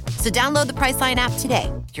again. So download the Priceline app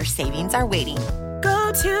today. Your savings are waiting.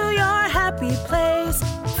 Go to your happy place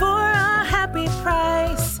for a happy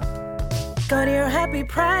price. Go to your happy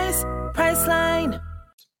price, Priceline.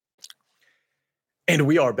 And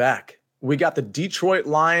we are back. We got the Detroit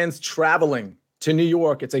Lions traveling to New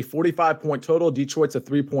York. It's a 45-point total. Detroit's a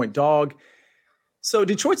 3-point dog. So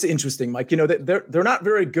Detroit's interesting, Mike. You know, they're not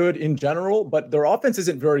very good in general, but their offense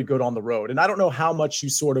isn't very good on the road. And I don't know how much you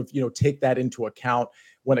sort of, take that into account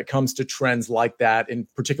when it comes to trends like that, and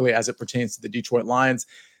particularly as it pertains to the Detroit Lions.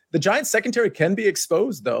 The Giants secondary can be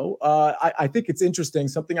exposed, though. I think it's interesting.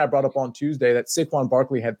 Something I brought up on Tuesday, that Saquon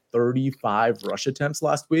Barkley had 35 rush attempts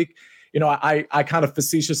last week. I kind of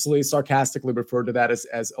facetiously, sarcastically referred to that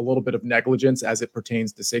as a little bit of negligence as it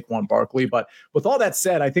pertains to Saquon Barkley. But with all that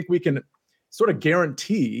said, I think we can sort of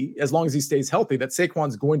guarantee, as long as he stays healthy, that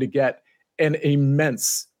Saquon's going to get an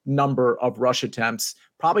immense number of rush attempts.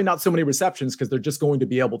 Probably not so many receptions because they're just going to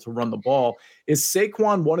be able to run the ball. Is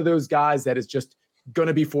Saquon one of those guys that is just going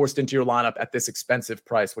to be forced into your lineup at this expensive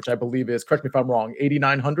price, which I believe is, correct me if I'm wrong,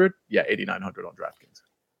 $8,900? Yeah, $8,900 on DraftKings.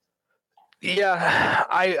 Yeah,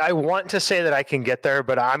 I want to say that I can get there,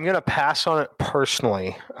 but I'm going to pass on it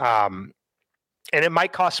personally. And it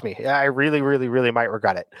might cost me. I really, really, really might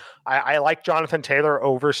regret it. I like Jonathan Taylor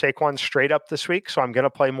over Saquon straight up this week, so I'm going to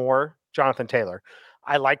play more Jonathan Taylor.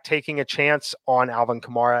 I like taking a chance on Alvin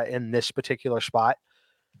Kamara in this particular spot.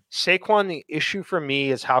 Saquon, the issue for me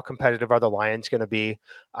is how competitive are the Lions going to be?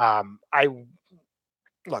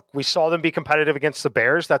 Look, we saw them be competitive against the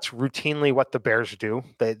Bears. That's routinely what the Bears do.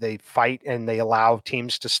 They fight and they allow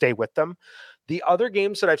teams to stay with them. The other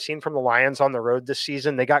games that I've seen from the Lions on the road this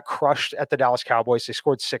season, they got crushed at the Dallas Cowboys. They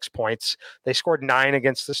scored 6 points. They scored 9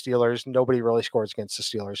 against the Steelers. Nobody really scores against the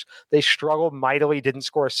Steelers. They struggled mightily, didn't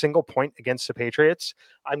score a single point against the Patriots.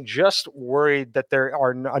 I'm just worried that there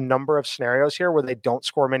are a number of scenarios here where they don't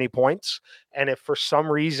score many points. And if for some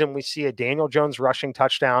reason we see a Daniel Jones rushing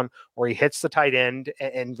touchdown or he hits the tight end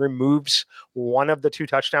and removes one of the 2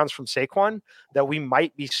 touchdowns from Saquon, that we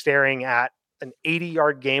might be staring at an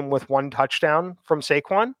 80-yard game with 1 touchdown from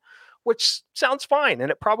Saquon, which sounds fine.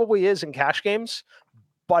 And it probably is in cash games.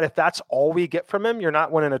 But if that's all we get from him, you're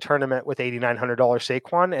not winning a tournament with $8,900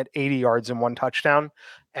 Saquon at 80 yards and 1 touchdown.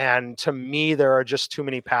 And to me, there are just too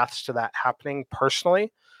many paths to that happening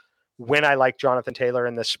personally when I like Jonathan Taylor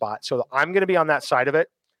in this spot. So I'm going to be on that side of it.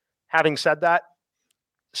 Having said that,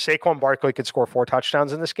 Saquon Barkley could score 4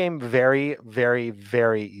 touchdowns in this game very, very,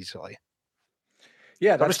 very easily.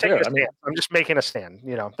 Yeah, that's fair. I'm just making a stand.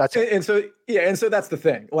 That's it. And so that's the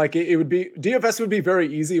thing. Like it would be, DFS would be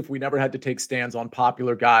very easy if we never had to take stands on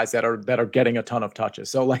popular guys that are getting a ton of touches.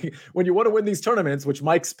 So like when you want to win these tournaments, which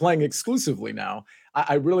Mike's playing exclusively now,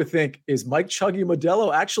 I really think, is Mike chugging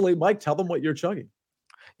Modelo? Actually, Mike, tell them what you're chugging.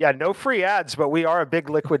 Yeah, no free ads, but we are a big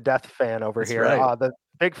Liquid Death fan over here. Right. The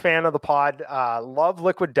big fan of the pod. Love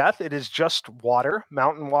Liquid Death. It is just water,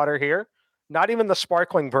 mountain water here. Not even the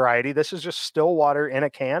sparkling variety. This is just still water in a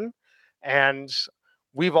can. And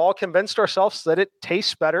we've all convinced ourselves that it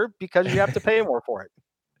tastes better because you have to pay more for it.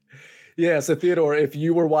 Yeah. So Theodore, if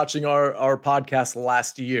you were watching our podcast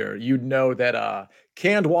last year, you'd know that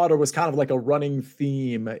canned water was kind of like a running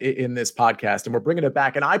theme in this podcast. And we're bringing it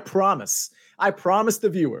back. And I promise the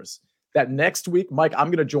viewers that next week, Mike, I'm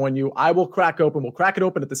going to join you. We'll crack it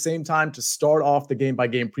open at the same time to start off the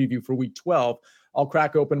game-by-game preview for week 12. I'll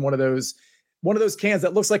crack open one of those cans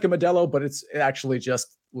that looks like a Modelo, but it's actually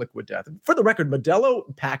just Liquid Death. For the record,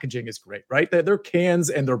 Modelo packaging is great, right? Their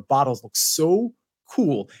cans and their bottles look so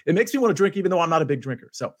cool. It makes me want to drink, even though I'm not a big drinker.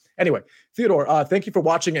 So anyway, Theodore, thank you for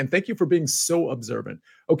watching and thank you for being so observant.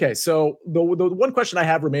 Okay, so the one question I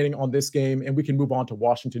have remaining on this game, and we can move on to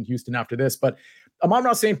Washington, Houston after this, but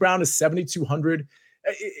Amon-Ra St. Brown is 7,200.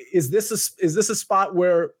 Is this a spot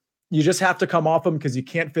where you just have to come off him because you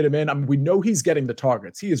can't fit him in? I mean, we know he's getting the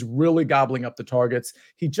targets. He is really gobbling up the targets.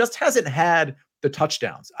 He just hasn't had the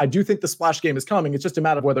touchdowns. I do think the splash game is coming. It's just a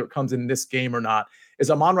matter of whether it comes in this game or not. Is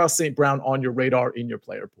Amon-Ra St. Brown on your radar in your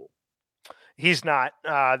player pool? He's not.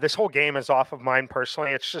 This whole game is off of mine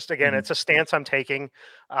personally. It's just, again, it's a stance I'm taking.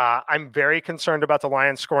 I'm very concerned about the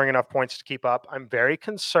Lions scoring enough points to keep up. I'm very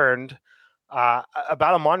concerned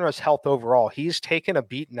about Amon-Ra's health overall. He's taken a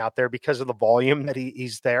beating out there because of the volume that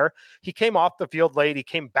he's there. He came off the field late. He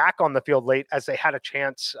came back on the field late as they had a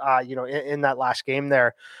chance, in that last game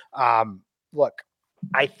there. Look,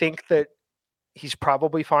 I think that he's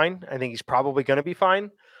probably fine. I think he's probably going to be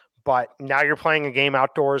fine. But now you're playing a game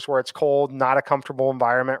outdoors where it's cold, not a comfortable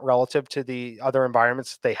environment relative to the other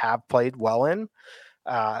environments that they have played well in.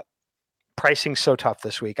 Pricing's so tough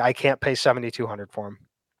this week. I can't pay $7,200 for him.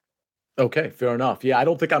 Okay, fair enough. Yeah, I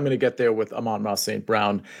don't think I'm going to get there with Amon-Ra St.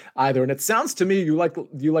 Brown either. And it sounds to me you like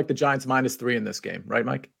the Giants -3 in this game, right,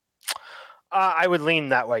 Mike? I would lean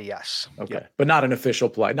that way, yes. Okay, yeah. But not an official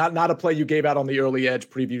play, not a play you gave out on the Early Edge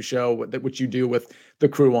preview show, which you do with the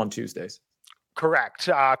crew on Tuesdays. Correct.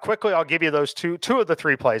 Quickly, I'll give you those two of the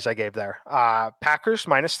three plays I gave there. Packers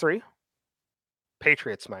 -3.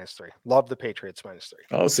 Patriots -3. Love the Patriots -3.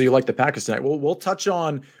 Oh, so you like the Packers tonight?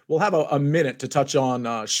 We'll have a minute to touch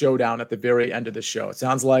on showdown at the very end of the show. It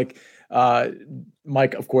sounds like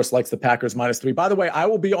Mike, of course, likes the Packers -3. By the way, I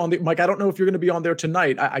will be on Mike, I don't know if you're going to be on there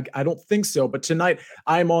tonight. I don't think so, but tonight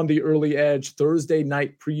I'm on the Early Edge Thursday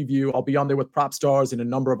night preview. I'll be on there with Prop Stars and a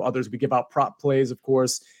number of others. We give out prop plays, of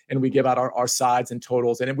course, and we give out our sides and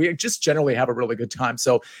totals, and we just generally have a really good time.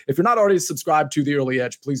 So if you're not already subscribed to the Early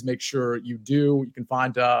Edge, please make sure you do. You can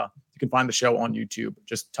find the show on YouTube.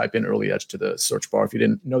 Just type in Early Edge to the search bar if you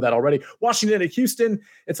didn't know that already. Washington at Houston.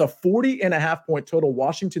 It's a 40.5 point total.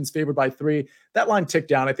 Washington's favored by 3. That line ticked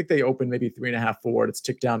down. I think they opened maybe 3.5 forward. It's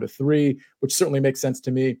ticked down to 3, which certainly makes sense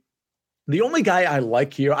to me. The only guy I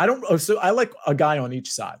like here, I like a guy on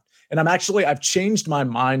each side. And I've changed my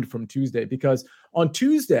mind from Tuesday, because on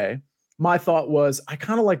Tuesday, my thought was I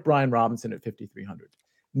kind of like Brian Robinson at 5,300.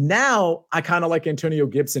 Now I kind of like Antonio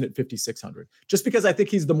Gibson at 5,600, just because I think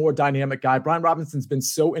he's the more dynamic guy. Brian Robinson's been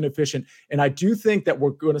so inefficient, and I do think that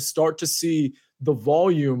we're going to start to see the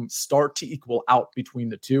volume start to equal out between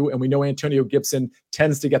the two. And we know Antonio Gibson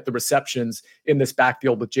tends to get the receptions in this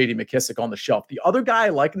backfield with J.D. McKissic on the shelf. The other guy I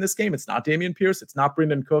like in this game, it's not Dameon Pierce, it's not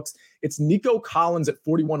Brandon Cooks, it's Nico Collins at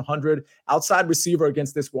 4,100, outside receiver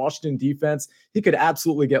against this Washington defense. He could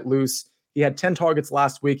absolutely get loose. He had 10 targets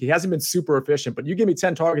last week. He hasn't been super efficient, but you give me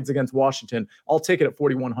 10 targets against Washington, I'll take it at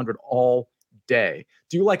 4,100 all day.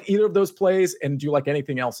 Do you like either of those plays, and do you like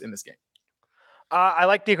anything else in this game? I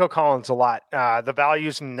like Nico Collins a lot. The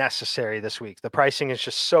value's necessary this week. The pricing is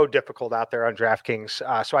just so difficult out there on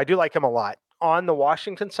DraftKings. So I do like him a lot. On the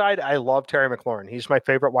Washington side, I love Terry McLaurin. He's my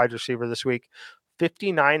favorite wide receiver this week.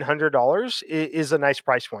 $5,900 is a nice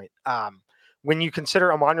price point. When you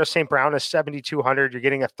consider Amon-Ra St. Brown as $7,200, you're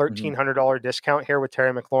getting a $1,300 discount here with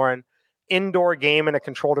Terry McLaurin. Indoor game in a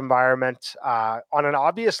controlled environment, on an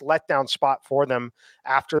obvious letdown spot for them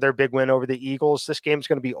after their big win over the Eagles. This game's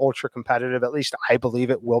going to be ultra competitive. At least I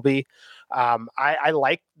believe it will be. I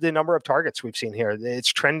like the number of targets we've seen here.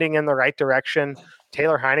 It's trending in the right direction.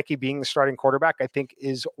 Taylor Heineke being the starting quarterback, I think,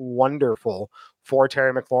 is wonderful for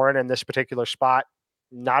Terry McLaurin in this particular spot.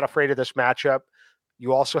 Not afraid of this matchup.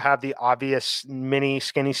 You also have the obvious mini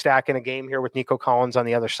skinny stack in a game here with Nico Collins on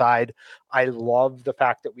the other side. I love the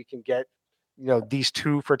fact that we can get, these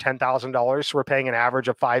two for $10,000. So we're paying an average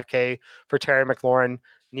of $5,000 for Terry McLaurin,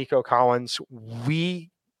 Nico Collins. We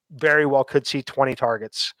very well could see 20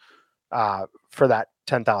 targets for that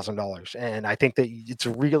 $10,000. And I think that it's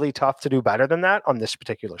really tough to do better than that on this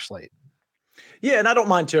particular slate. Yeah, and I don't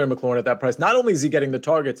mind Terry McLaurin at that price. Not only is he getting the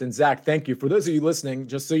targets, and Zach, thank you. For those of you listening,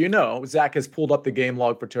 just so you know, Zach has pulled up the game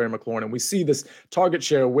log for Terry McLaurin, and we see this target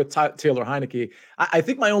share with Taylor Heineke. I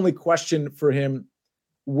think my only question for him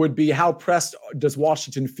would be, how pressed does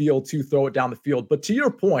Washington feel to throw it down the field? But to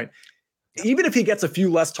your point, even if he gets a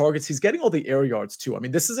few less targets, he's getting all the air yards too. I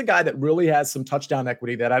mean, this is a guy that really has some touchdown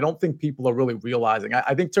equity that I don't think people are really realizing.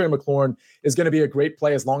 I think Terry McLaurin is going to be a great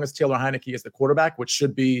play as long as Taylor Heineke is the quarterback, which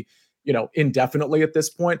should be, indefinitely at this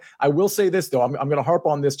point. I will say this, though. I'm going to harp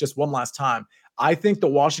on this just one last time. I think the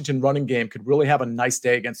Washington running game could really have a nice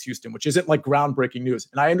day against Houston, which isn't like groundbreaking news.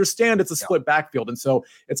 And I understand it's a split backfield, and so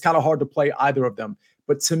it's kind of hard to play either of them.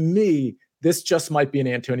 But to me, this just might be an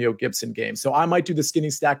Antonio Gibson game. So I might do the skinny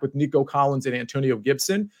stack with Nico Collins and Antonio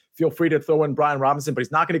Gibson. Feel free to throw in Brian Robinson, but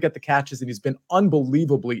he's not going to get the catches, and he's been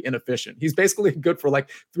unbelievably inefficient. He's basically good for like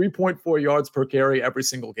 3.4 yards per carry every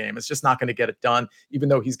single game. It's just not going to get it done, even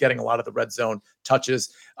though he's getting a lot of the red zone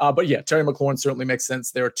touches. But yeah, Terry McLaurin certainly makes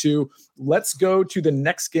sense there too. Let's go to the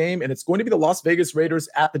next game, and it's going to be the Las Vegas Raiders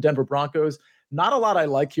at the Denver Broncos. Not a lot I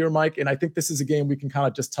like here, Mike, and I think this is a game we can kind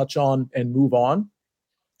of just touch on and move on.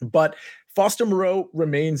 But Foster Moreau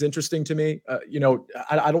remains interesting to me.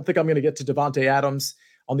 I don't think I'm going to get to Devontae Adams.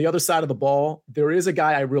 On the other side of the ball, there is a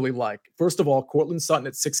guy I really like. First of all, Courtland Sutton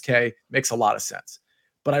at $6,000 makes a lot of sense.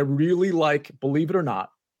 But I really like, believe it or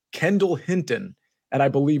not, Kendall Hinton at, I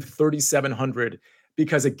believe, $3,700.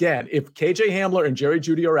 Because again, if KJ Hamler and Jerry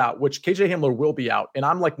Jeudy are out, which KJ Hamler will be out, and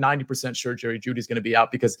I'm like 90% sure Jerry Jeudy is going to be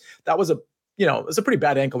out, because that was a it's a pretty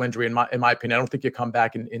bad ankle injury in my opinion. I don't think you come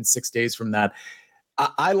back in 6 days from that.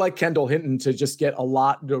 I like Kendall Hinton to just to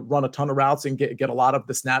run a ton of routes and get a lot of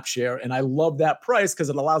the snap share. And I love that price because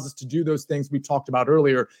it allows us to do those things we talked about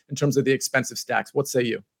earlier in terms of the expensive stacks. What say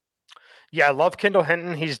you? Yeah, I love Kendall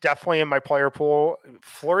Hinton. He's definitely in my player pool,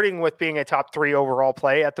 flirting with being a top 3 overall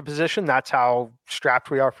play at the position. That's how strapped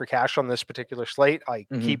we are for cash on this particular slate. I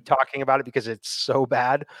keep talking about it because it's so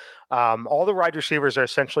bad. All the wide receivers are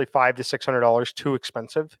essentially $500 to $600 too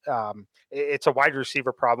expensive. It's a wide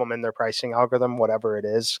receiver problem in their pricing algorithm, whatever it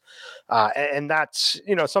is. And that's,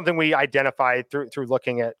 something we identified through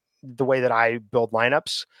looking at the way that I build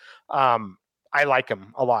lineups. I like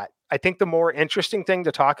him a lot. I think the more interesting thing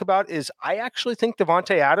to talk about is I actually think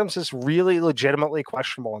Davante Adams is really legitimately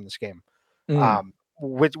questionable in this game,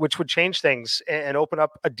 which would change things and open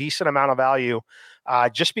up a decent amount of value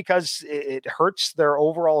just because it hurts their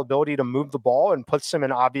overall ability to move the ball and puts them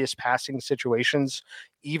in obvious passing situations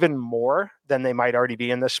even more than they might already be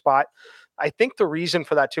in this spot. I think the reason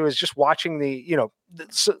for that too is just watching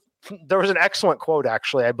there was an excellent quote,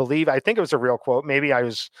 actually. I think it was a real quote. Maybe I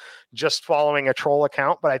was just following a troll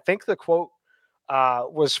account, but I think the quote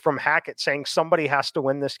was from Hackett saying somebody has to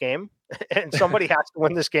win this game and somebody has to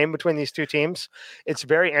win this game between these two teams. It's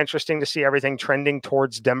very interesting to see everything trending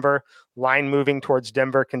towards Denver, line moving towards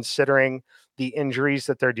Denver, considering the injuries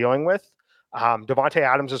that they're dealing with. Davante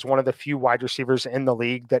Adams is one of the few wide receivers in the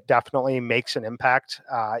league that definitely makes an impact,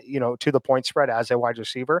 to the point spread as a wide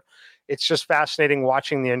receiver. It's just fascinating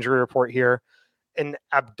watching the injury report here. An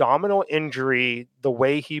abdominal injury, the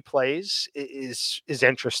way he plays is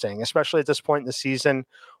interesting, especially at this point in the season,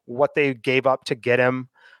 what they gave up to get him.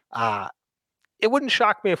 It wouldn't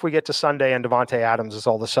shock me if we get to Sunday and Davante Adams is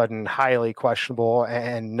all of a sudden highly questionable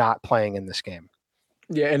and not playing in this game.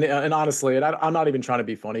 Yeah, and honestly, and I'm not even trying to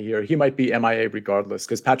be funny here. He might be MIA regardless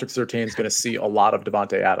because Patrick Surtain is going to see a lot of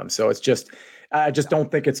Davante Adams. So I just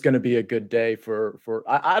don't think it's going to be a good day for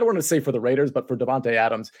I don't want to say for the Raiders, but for Davante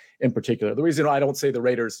Adams in particular. The reason I don't say the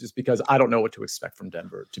Raiders is because I don't know what to expect from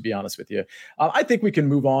Denver, to be honest with you. I think we can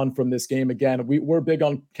move on from this game. Again, we're big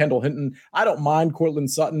on Kendall Hinton. I don't mind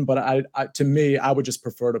Courtland Sutton, but to me, I would just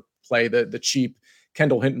prefer to play the cheap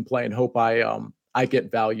Kendall Hinton play and hope I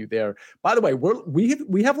get value there. By the way,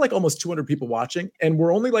 we have like almost 200 people watching, and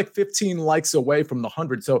we're only like 15 likes away from the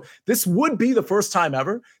 100. So this would be the first time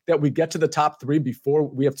ever that we get to the top 3 before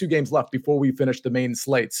we have 2 games left before we finish the main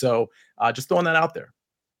slate. So just throwing that out there.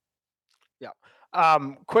 Yeah.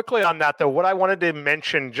 Quickly on that though, what I wanted to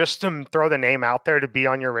mention, just to throw the name out there to be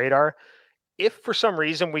on your radar, if for some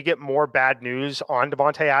reason we get more bad news on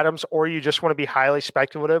Davante Adams, or you just want to be highly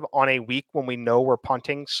speculative on a week when we know we're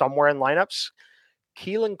punting somewhere in lineups,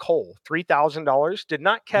 Keelan Cole, $3,000, did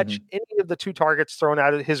not catch any of the 2 targets thrown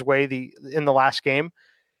out of his way in the last game.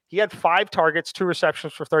 He had 5 targets, 2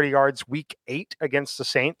 receptions for 30 yards, week 8 against the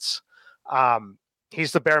Saints.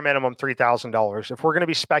 He's the bare minimum $3,000. If we're going to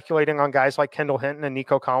be speculating on guys like Kendall Hinton and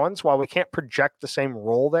Nico Collins, while we can't project the same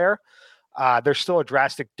role there, there's still a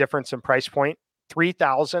drastic difference in price point.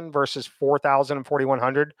 $3,000 versus $4,000 and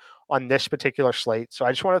 $4,100 on this particular slate. So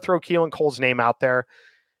I just want to throw Keelan Cole's name out there.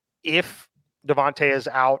 If Davante is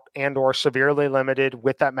out and or severely limited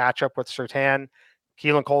with that matchup with Surtain,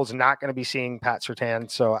 Keelan Cole is not going to be seeing Pat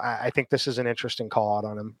Surtain. So I think this is an interesting call out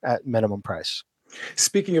on him at minimum price.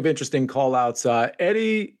 Speaking of interesting call outs,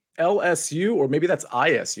 Eddie LSU, or maybe that's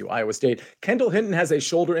ISU, Iowa State. Kendall Hinton has a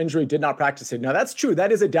shoulder injury, did not practice it. Now that's true.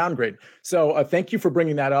 That is a downgrade. So thank you for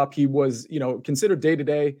bringing that up. He was, considered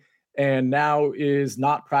day-to-day and now is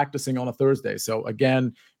not practicing on a Thursday. So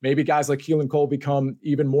again, maybe guys like Keelan Cole become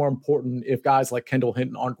even more important if guys like Kendall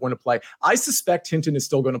Hinton aren't going to play. I suspect Hinton is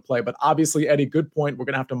still going to play, but obviously, Eddie, good point. We're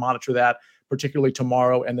going to have to monitor that, particularly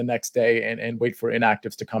tomorrow and the next day, and wait for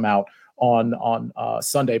inactives to come out on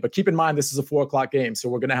Sunday. But keep in mind, this is a 4:00 game, so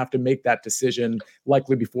we're going to have to make that decision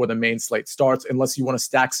likely before the main slate starts, unless you want to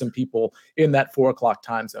stack some people in that 4:00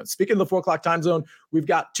 time zone. Speaking of the 4:00 time zone, we've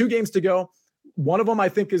got 2 games to go. One of them I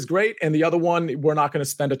think is great, and the other one we're not going to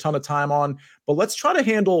spend a ton of time on. But let's try to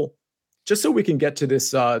handle, just so we can get to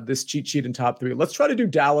this cheat sheet in top 3. Let's try to do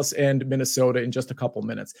Dallas and Minnesota in just a couple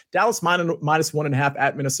minutes. Dallas minus 1.5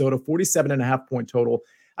 at Minnesota, 47.5 point total.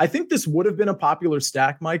 I think this would have been a popular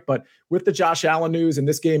stack, Mike, but with the Josh Allen news and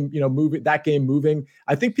this game, moving,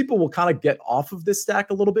 I think people will kind of get off of this stack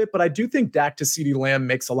a little bit. But I do think Dak to CeeDee Lamb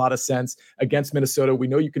makes a lot of sense against Minnesota. We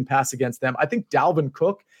know you can pass against them. I think Dalvin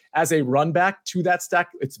Cook as a run back to that stack,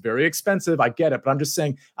 it's very expensive. I get it, but I'm just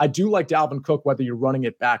saying I do like Dalvin Cook, whether you're running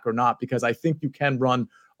it back or not, because I think you can run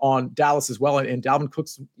on Dallas as well. And Dalvin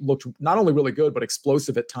Cook's looked not only really good, but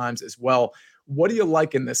explosive at times as well. What do you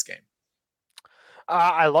like in this game?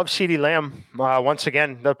 I love CeeDee Lamb. Once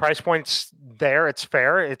again, the price point's there. It's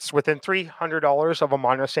fair. It's within $300 of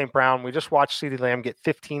Amon-Ra St. Brown. We just watched CeeDee Lamb get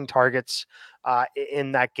 15 targets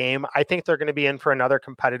in that game. I think they're going to be in for another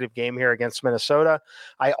competitive game here against Minnesota.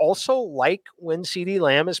 I also like when CeeDee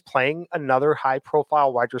Lamb is playing another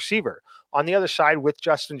high-profile wide receiver. On the other side with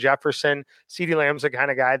Justin Jefferson, CeeDee Lamb's the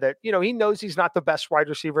kind of guy that, he knows he's not the best wide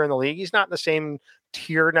receiver in the league. He's not in the same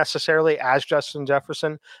tier necessarily as Justin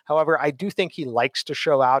Jefferson. However, I do think he likes to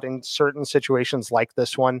show out in certain situations like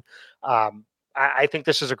this one. I think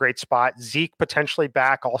this is a great spot. Zeke potentially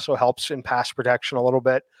back also helps in pass protection a little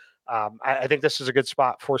bit. I think this is a good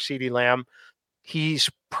spot for CeeDee Lamb. He's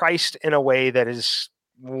priced in a way that is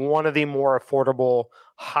one of the more affordable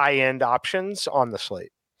high-end options on the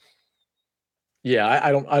slate. Yeah,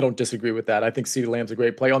 I don't disagree with that. I think CeeDee Lamb's a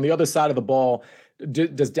great play. On the other side of the ball,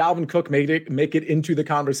 does Dalvin Cook make it into the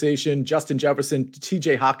conversation? Justin Jefferson,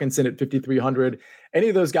 TJ Hawkinson at 5,300. Any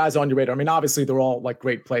of those guys on your radar? I mean, obviously they're all like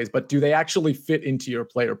great plays, but do they actually fit into your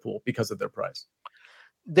player pool because of their price?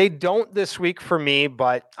 They don't this week for me,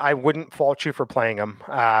 but I wouldn't fault you for playing them.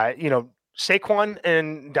 Saquon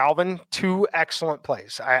and Dalvin, two excellent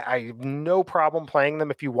plays. I have no problem playing them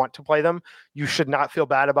if you want to play them. You should not feel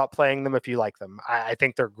bad about playing them if you like them. I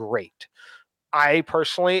think they're great. I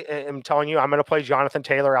personally am telling you, I'm going to play Jonathan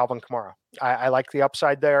Taylor, Alvin Kamara. I like the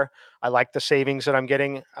upside there. I like the savings that I'm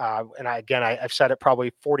getting. I've said it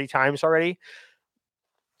probably 40 times already.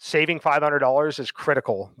 Saving $500 is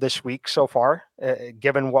critical this week so far,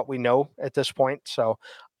 given what we know at this point. So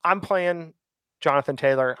I'm playing Jonathan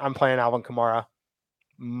Taylor. I'm playing Alvin Kamara.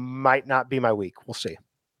 Might not be my week. We'll see.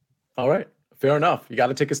 All right. Fair enough. You got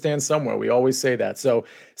to take a stand somewhere. We always say that. So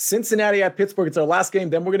Cincinnati at Pittsburgh, it's our last game.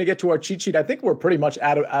 Then we're going to get to our cheat sheet. I think we're pretty much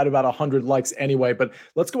at about 100 likes anyway, but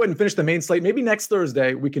let's go ahead and finish the main slate. Maybe next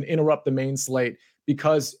Thursday we can interrupt the main slate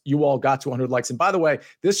because you all got to 100 likes. And by the way,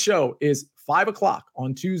 this show is 5:00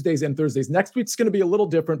 on Tuesdays and Thursdays. Next week's going to be a little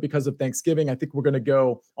different because of Thanksgiving. I think we're going to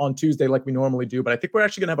go on Tuesday like we normally do, but I think we're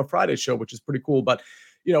actually going to have a Friday show, which is pretty cool. But,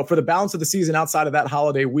 for the balance of the season outside of that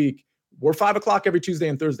holiday week, we're 5:00 every Tuesday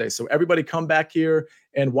and Thursday. So everybody come back here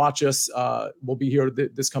and watch us. We'll be here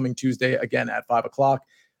this coming Tuesday again at 5:00.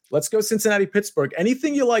 Let's go Cincinnati, Pittsburgh.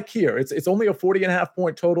 Anything you like here? It's only a 40.5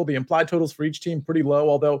 point total. The implied totals for each team pretty low,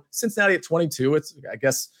 although Cincinnati at 22, it's, I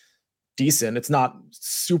guess, decent. It's not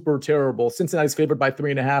super terrible. Cincinnati's favored by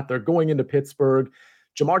 3.5. They're going into Pittsburgh.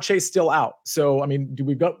 Jamar Chase still out. So, I mean, do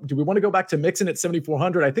we want to go back to Mixon at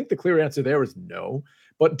 7,400? I think the clear answer there is no.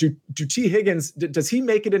 But do T. Higgins, does he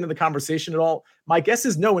make it into the conversation at all? My guess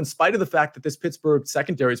is no, in spite of the fact that this Pittsburgh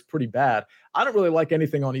secondary is pretty bad. I don't really like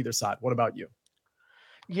anything on either side. What about you?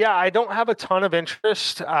 Yeah, I don't have a ton of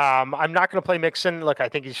interest. I'm not going to play Mixon. Look, I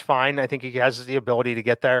think he's fine. I think he has the ability to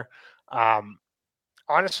get there.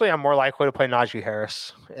 Honestly, I'm more likely to play Najee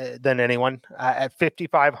Harris than anyone. At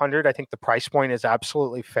 5,500, I think the price point is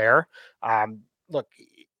absolutely fair. Look,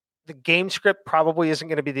 the game script probably isn't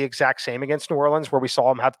going to be the exact same against New Orleans, where we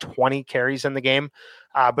saw him have 20 carries in the game.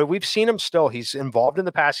 But we've seen him still. He's involved in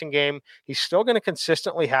the passing game. He's still going to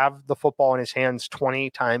consistently have the football in his hands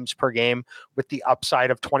 20 times per game with the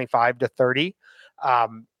upside of 25 to 30.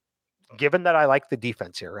 Given that I like the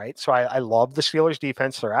defense here, right? So I love the Steelers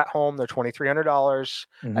defense. They're at home. They're $2,300.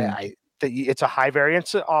 It's a high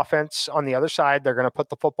variance offense. On the other side, they're going to put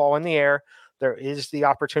the football in the air. There is the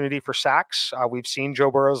opportunity for sacks. We've seen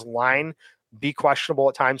Joe Burrow's line be questionable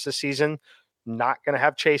at times this season. Not going to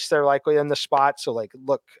have Chase there likely in the spot. So,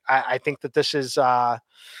 look, I think that this is a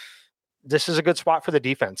good spot for the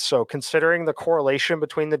defense. So considering the correlation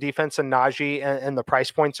between the defense and Najee and the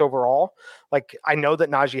price points overall, I know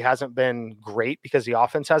that Najee hasn't been great because the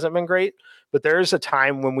offense hasn't been great, but there is a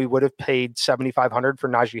time when we would have paid $7,500 for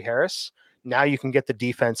Najee Harris. Now you can get the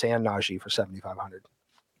defense and Najee for $7,500.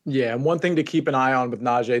 Yeah, and one thing to keep an eye on with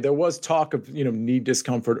Najee, there was talk of, knee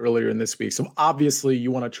discomfort earlier in this week. So obviously you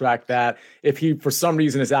want to track that. If he, for some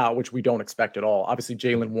reason, is out, which we don't expect at all, obviously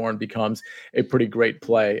Jaylen Warren becomes a pretty great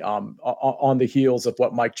play on the heels of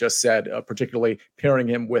what Mike just said, particularly pairing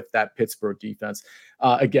him with that Pittsburgh defense.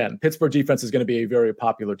 Again, Pittsburgh defense is going to be a very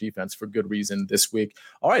popular defense for good reason this week.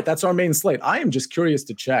 All right, that's our main slate. I am just curious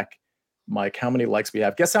to check, Mike, how many likes we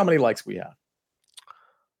have. Guess how many likes we have?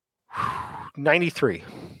 93.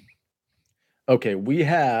 Okay, we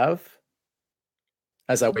have,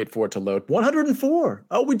 as I wait for it to load, 104.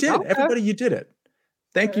 Oh, we did. Okay. Everybody, you did it.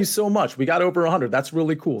 Thank you so much. We got over 100. That's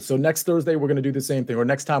really cool. So next Thursday, we're going to do the same thing. Or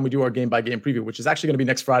next time we do our game-by-game preview, which is actually going to be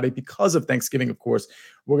next Friday because of Thanksgiving, of course.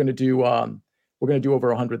 We're going to do over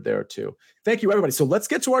 100 there too. Thank you, everybody. So let's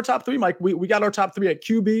get to our top three, Mike. We got our top three at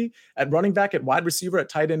QB, at running back, at wide receiver, at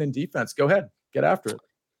tight end, and defense. Go ahead. Get after it.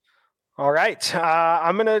 All right.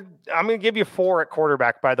 I'm gonna give you 4 at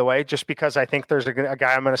quarterback, by the way, just because I think there's a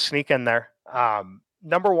guy I'm gonna sneak in there.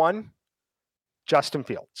 Number 1, Justin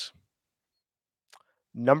Fields.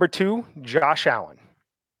 Number 2, Josh Allen.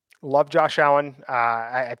 Love Josh Allen.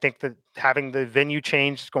 I think that having the venue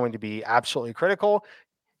change is going to be absolutely critical.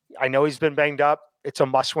 I know he's been banged up. It's a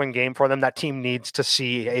must-win game for them. That team needs to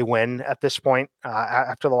see a win at this point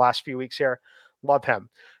after the last few weeks here. Love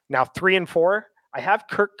him. Now, 3 and 4, I have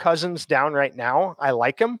Kirk Cousins down right now. I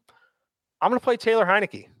like him. I'm going to play Taylor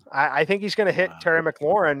Heineke. I think he's going to hit Terry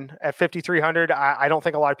McLaurin at 5,300. I don't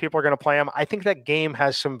think a lot of people are going to play him. I think that game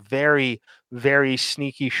has some very, very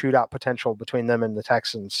sneaky shootout potential between them and the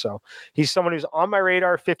Texans. So he's someone who's on my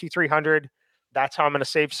radar, 5,300. That's how I'm going to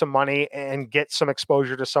save some money and get some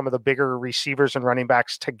exposure to some of the bigger receivers and running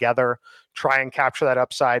backs together. Try and capture that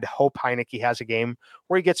upside. Hope Heineke has a game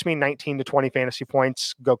where he gets me 19 to 20 fantasy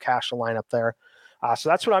points. Go cash the lineup there. So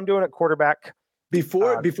that's what I'm doing at quarterback.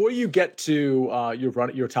 Before you get to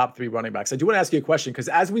your top 3 running backs, I do want to ask you a question, because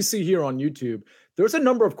as we see here on YouTube, there's a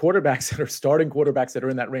number of quarterbacks that are starting quarterbacks that are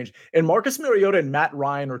in that range. And Marcus Mariota and Matt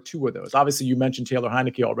Ryan are 2 of those. Obviously, you mentioned Taylor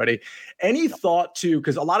Heineke already. Any thought to,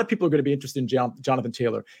 because a lot of people are going to be interested in Jonathan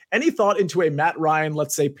Taylor, any thought into a Matt Ryan,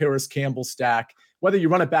 let's say Paris Campbell stack, whether you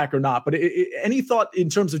run it back or not, but any thought in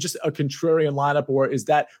terms of just a contrarian lineup, or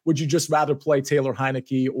would you just rather play Taylor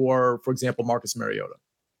Heineke or, for example, Marcus Mariota?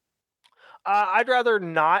 I'd rather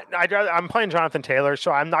not. I'm playing Jonathan Taylor,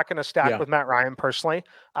 so I'm not going to stack with Matt Ryan personally.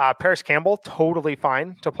 Paris Campbell, totally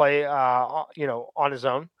fine to play, on his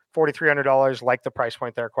own. $4,300, like the price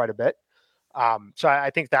point there quite a bit. So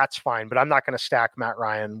I think that's fine, but I'm not going to stack Matt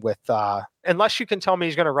Ryan with, unless you can tell me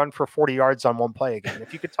he's going to run for 40 yards on one play again.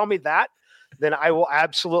 If you could tell me that, then I will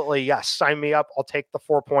absolutely, yes, sign me up. I'll take the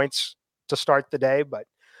 4 points to start the day. But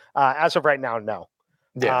as of right now, no.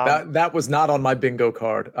 Yeah, that was not on my bingo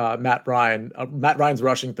card. Matt Ryan's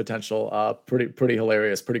rushing potential, pretty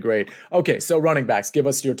hilarious, pretty great. Okay, so running backs, give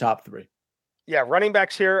us your top 3. Yeah, running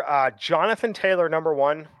backs here. Jonathan Taylor, number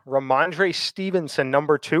 1. Ramondre Stevenson,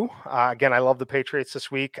 number 2. Again, I love the Patriots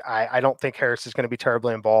this week. I don't think Harris is going to be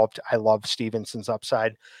terribly involved. I love Stevenson's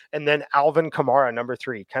upside. And then Alvin Kamara, number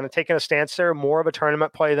 3. Kind of taking a stance there, more of a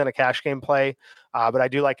tournament play than a cash game play. But I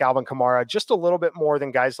do like Alvin Kamara just a little bit more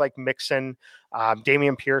than guys like Mixon.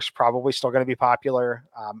 Dameon Pierce probably still going to be popular.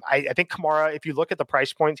 I think Kamara, if you look at the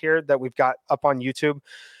price point here that we've got up on YouTube,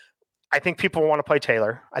 I think people want to play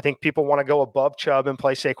Taylor. I think people want to go above Chubb and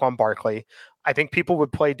play Saquon Barkley. I think people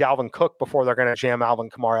would play Dalvin Cook before they're going to jam Alvin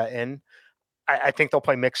Kamara in. I think they'll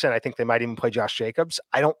play Mixon. I think they might even play Josh Jacobs.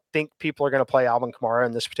 I don't think people are going to play Alvin Kamara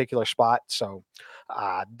in this particular spot. So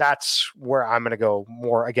that's where I'm going to go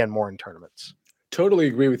more in tournaments. Totally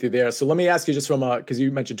agree with you there. So let me ask you, just because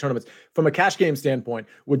you mentioned tournaments, from a cash game standpoint,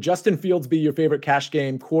 would Justin Fields be your favorite cash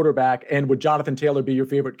game quarterback, and would Jonathan Taylor be your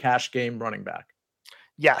favorite cash game running back?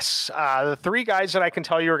 Yes. The 3 guys that I can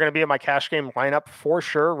tell you are going to be in my cash game lineup for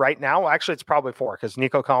sure right now. Actually, it's probably 4, because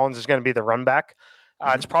Nico Collins is going to be the run back.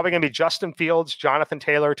 It's probably going to be Justin Fields, Jonathan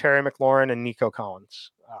Taylor, Terry McLaurin, and Nico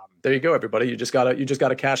Collins. There you go, everybody. You just got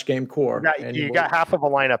a cash game core. You got half of a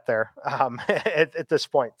lineup there at this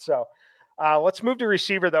point. So let's move to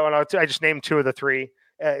receiver, though, and I just named 2 of the 3.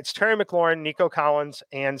 It's Terry McLaurin, Nico Collins,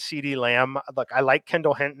 and CeeDee Lamb. Look, I like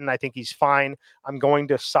Kendall Hinton. I think he's fine. I'm going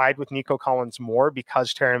to side with Nico Collins more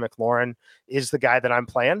because Terry McLaurin is the guy that I'm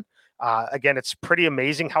playing. Again, it's pretty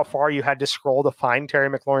amazing how far you had to scroll to find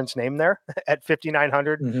Terry McLaurin's name there at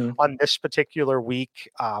 5,900 on this particular week.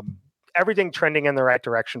 Everything trending in the right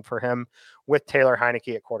direction for him with Taylor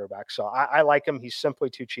Heineke at quarterback. So I like him. He's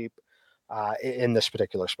simply too cheap in this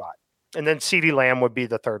particular spot. And then CeeDee Lamb would be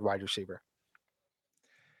the 3rd wide receiver.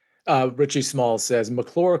 Richie Small says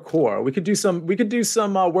McClure core. We could do some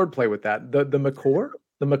wordplay with that. The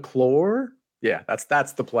McClure. Yeah,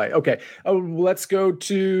 that's the play. Okay. Let's go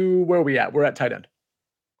to where are we at? We're at tight end.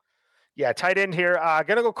 Yeah, tight end here.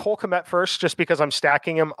 Gonna go Cole Kmet first, just because I'm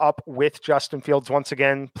stacking him up with Justin Fields once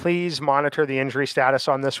again. Please monitor the injury status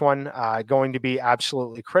on this one. Going to be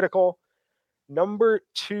absolutely critical. Number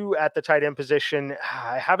 2 at the tight end position.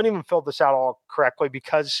 I haven't even filled this out all correctly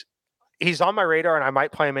because he's on my radar and I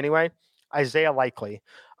might play him anyway. Isaiah Likely.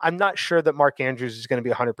 I'm not sure that Mark Andrews is going to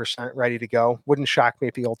be 100% ready to go. Wouldn't shock me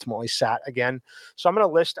if he ultimately sat again. So I'm going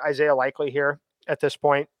to list Isaiah Likely here at this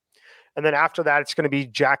point. And then after that, it's going to be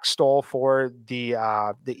Jack Stoll for the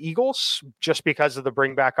Eagles, just because of the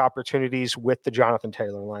bring back opportunities with the Jonathan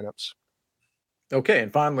Taylor lineups. Okay.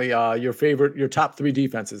 And finally, your top 3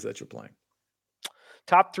 defenses that you're playing.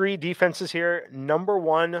 Top 3 defenses here. Number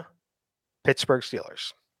 1, Pittsburgh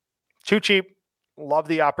Steelers. Too cheap. Love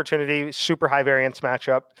the opportunity. Super high variance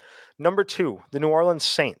matchup. Number 2, the New Orleans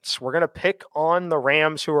Saints. We're going to pick on the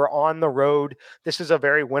Rams, who are on the road. This is a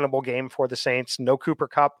very winnable game for the Saints. No Cooper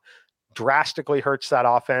Kupp drastically hurts that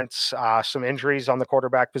offense. Some injuries on the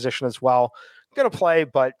quarterback position as well. Going to play,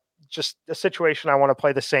 but just a situation I want to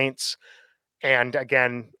play the Saints. And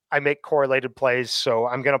again, I make correlated plays, so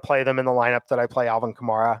I'm going to play them in the lineup that I play Alvin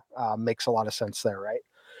Kamara. Makes a lot of sense there, right?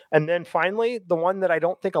 And then finally, the one that I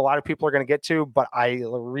don't think a lot of people are going to get to, but I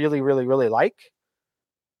really, really, really like,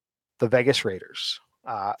 the Vegas Raiders.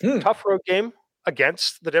 Tough road game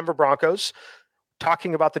against the Denver Broncos.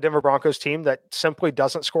 Talking about the Denver Broncos team that simply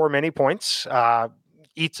doesn't score many points,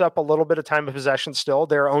 eats up a little bit of time of possession still.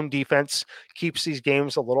 Their own defense keeps these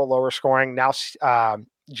games a little lower scoring. Now,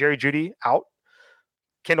 Jerry Jeudy out.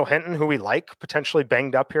 Kendall Hinton, who we like, potentially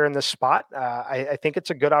banged up here in this spot. I think it's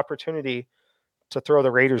a good opportunity to throw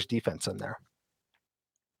the Raiders defense in there.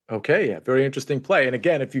 Okay, yeah, very interesting play. And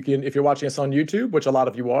again, if you're watching us on YouTube, which a lot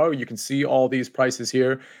of you are, you can see all these prices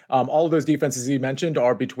here. All of those defenses you mentioned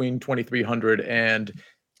are between 2,300 and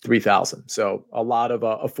 3,000. So a lot of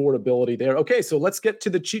affordability there. Okay, so let's get to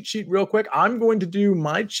the cheat sheet real quick. I'm going to do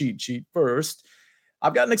my cheat sheet first.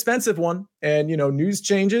 I've got an expensive one, and news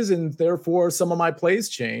changes, and therefore some of my plays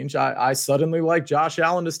change. I suddenly like Josh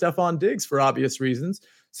Allen to Stephon Diggs for obvious reasons.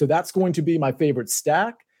 So that's going to be my favorite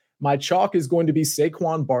stack. My chalk is going to be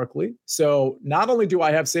Saquon Barkley. So not only do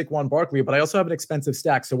I have Saquon Barkley, but I also have an expensive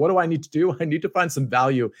stack. So what do I need to do? I need to find some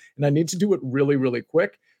value, and I need to do it really, really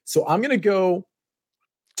quick. So I'm going to go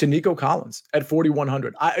to Nico Collins at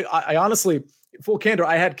 4,100. I honestly, full candor,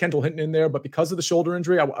 I had Kendall Hinton in there, but because of the shoulder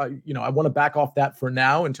injury, I want to back off that for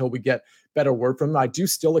now until we get better word from him. I do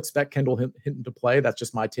still expect Kendall Hinton to play. That's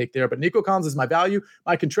just my take there. But Nico Collins is my value.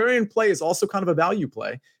 My contrarian play is also kind of a value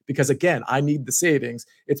play because, again, I need the savings.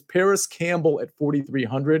 It's Paris Campbell at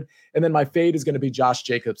 4,300. And then my fade is going to be Josh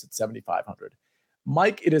Jacobs at 7,500.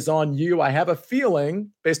 Mike, it is on you. I have a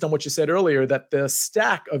feeling, based on what you said earlier, that the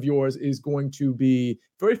stack of yours is going to be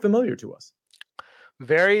very familiar to us.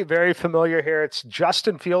 Very, very familiar here. It's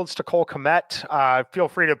Justin Fields to Cole Kmet. Feel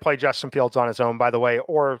free to play Justin Fields on his own, by the way,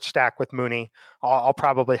 or stack with Mooney. I'll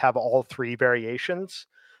probably have all 3 variations.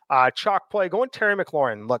 Chalk play, going Terry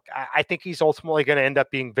McLaurin. Look, I think he's ultimately going to end up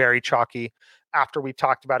being very chalky. After we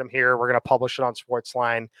talked about him here, we're going to publish it on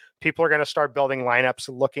Sportsline. People are going to start building lineups,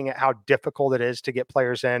 looking at how difficult it is to get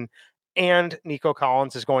players in. And Nico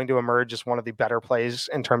Collins is going to emerge as one of the better plays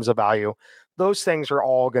in terms of value. Those things are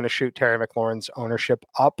all going to shoot Terry McLaurin's ownership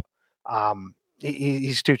up.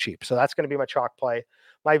 He's too cheap. So that's going to be my chalk play.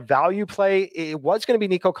 My value play, it was going to be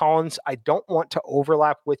Nico Collins. I don't want to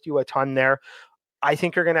overlap with you a ton there. I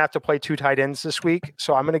think you're going to have to play 2 tight ends this week.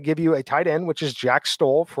 So I'm going to give you a tight end, which is Jack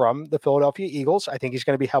Stoll from the Philadelphia Eagles. I think he's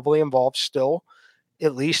going to be heavily involved still,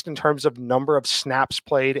 at least in terms of number of snaps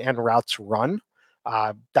played and routes run.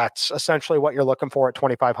 That's essentially what you're looking for at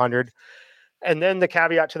 2,500. And then the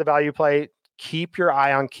caveat to the value play, keep your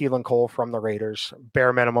eye on Keelan Cole from the Raiders,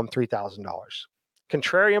 bare minimum $3,000.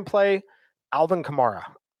 Contrarian play, Alvin Kamara.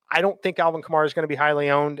 I don't think Alvin Kamara is going to be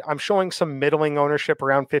highly owned. I'm showing some middling ownership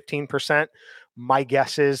around 15%. My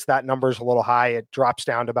guess is that number is a little high. It drops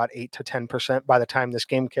down to about 8 to 10% by the time this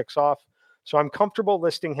game kicks off. So I'm comfortable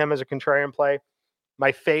listing him as a contrarian play.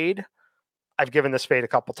 My fade, I've given this fade a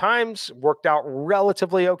couple times, worked out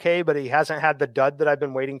relatively okay, but he hasn't had the dud that I've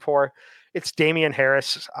been waiting for. It's Damian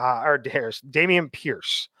Pierce.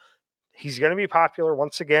 He's going to be popular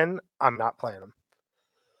once again. I'm not playing him.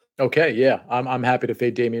 Okay, yeah, I'm happy to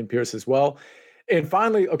fade Damian Pierce as well. And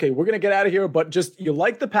finally, okay, we're going to get out of here, but just you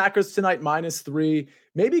like the Packers tonight -3.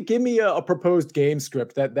 Maybe give me a proposed game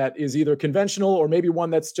script that is either conventional or maybe one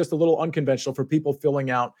that's just a little unconventional for people filling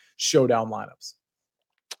out showdown lineups.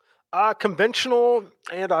 Conventional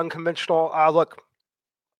and unconventional. Look,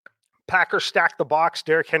 Packers stack the box.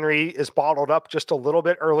 Derrick Henry is bottled up just a little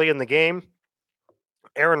bit early in the game.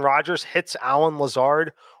 Aaron Rodgers hits Allen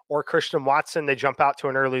Lazard or Christian Watson. They jump out to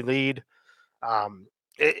an early lead.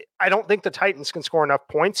 I don't think the Titans can score enough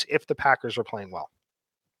points if the Packers are playing well.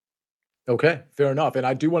 Okay, fair enough. And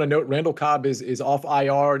I do want to note Randall Cobb is off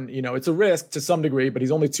IR, and it's a risk to some degree, but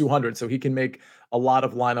he's only 200, so he can make a lot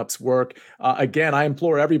of lineups work. Again, I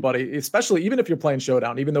implore everybody, especially even if you're playing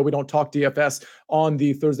Showdown, even though we don't talk DFS on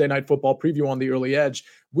the Thursday Night Football preview on the Early Edge,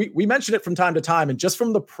 we mention it from time to time, and just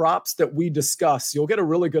from the props that we discuss, you'll get a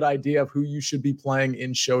really good idea of who you should be playing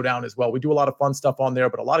in Showdown as well. We do a lot of fun stuff on there,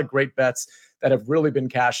 but a lot of great bets that have really been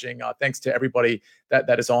cashing. Thanks to everybody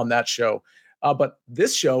that is on that show. But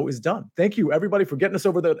this show is done. Thank you, everybody, for getting us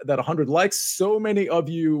over that 100 likes. So many of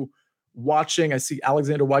you watching. I see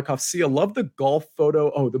Alexander Wyckoff. See, I love the golf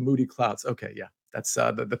photo. Oh, the Moody Clouds. Okay, yeah. That's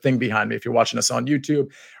the thing behind me if you're watching us on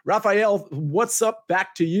YouTube. Raphael, what's up?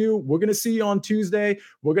 Back to you. We're going to see you on Tuesday.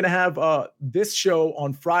 We're going to have this show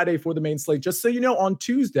on Friday for the main slate. Just so you know, on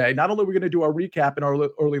Tuesday, not only are we going to do our recap and our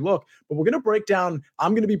early look, but we're going to break down,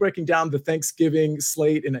 I'm going to be breaking down the Thanksgiving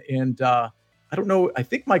slate and I don't know. I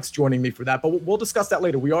think Mike's joining me for that, but we'll discuss that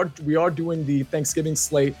later. We are doing the Thanksgiving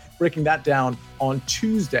slate, breaking that down on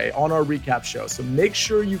Tuesday on our recap show. So make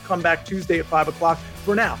sure you come back Tuesday at 5 o'clock.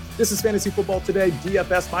 For now, this is Fantasy Football Today,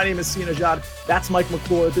 DFS. My name is Sia Najad. That's Mike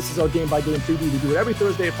McClure. This is our game by game preview. We do it every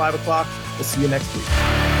Thursday at 5 o'clock. We'll see you next week.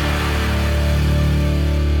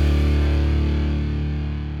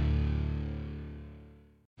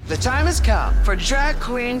 The time has come for drag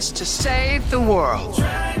queens to save the world.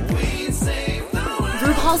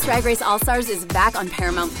 RuPaul's Drag Race All-Stars is back on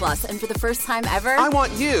Paramount Plus, and for the first time ever, I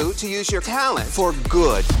want you to use your talent for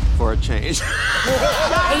good for a change. 8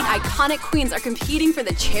 iconic queens are competing for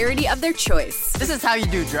the charity of their choice. This is how you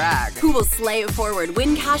do drag. Who will slay it forward,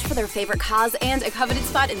 win cash for their favorite cause, and a coveted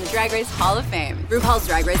spot in the Drag Race Hall of Fame. RuPaul's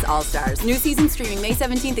Drag Race All-Stars. New season streaming May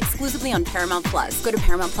 17th exclusively on Paramount Plus. Go to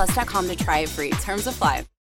ParamountPlus.com to try it free. Terms apply.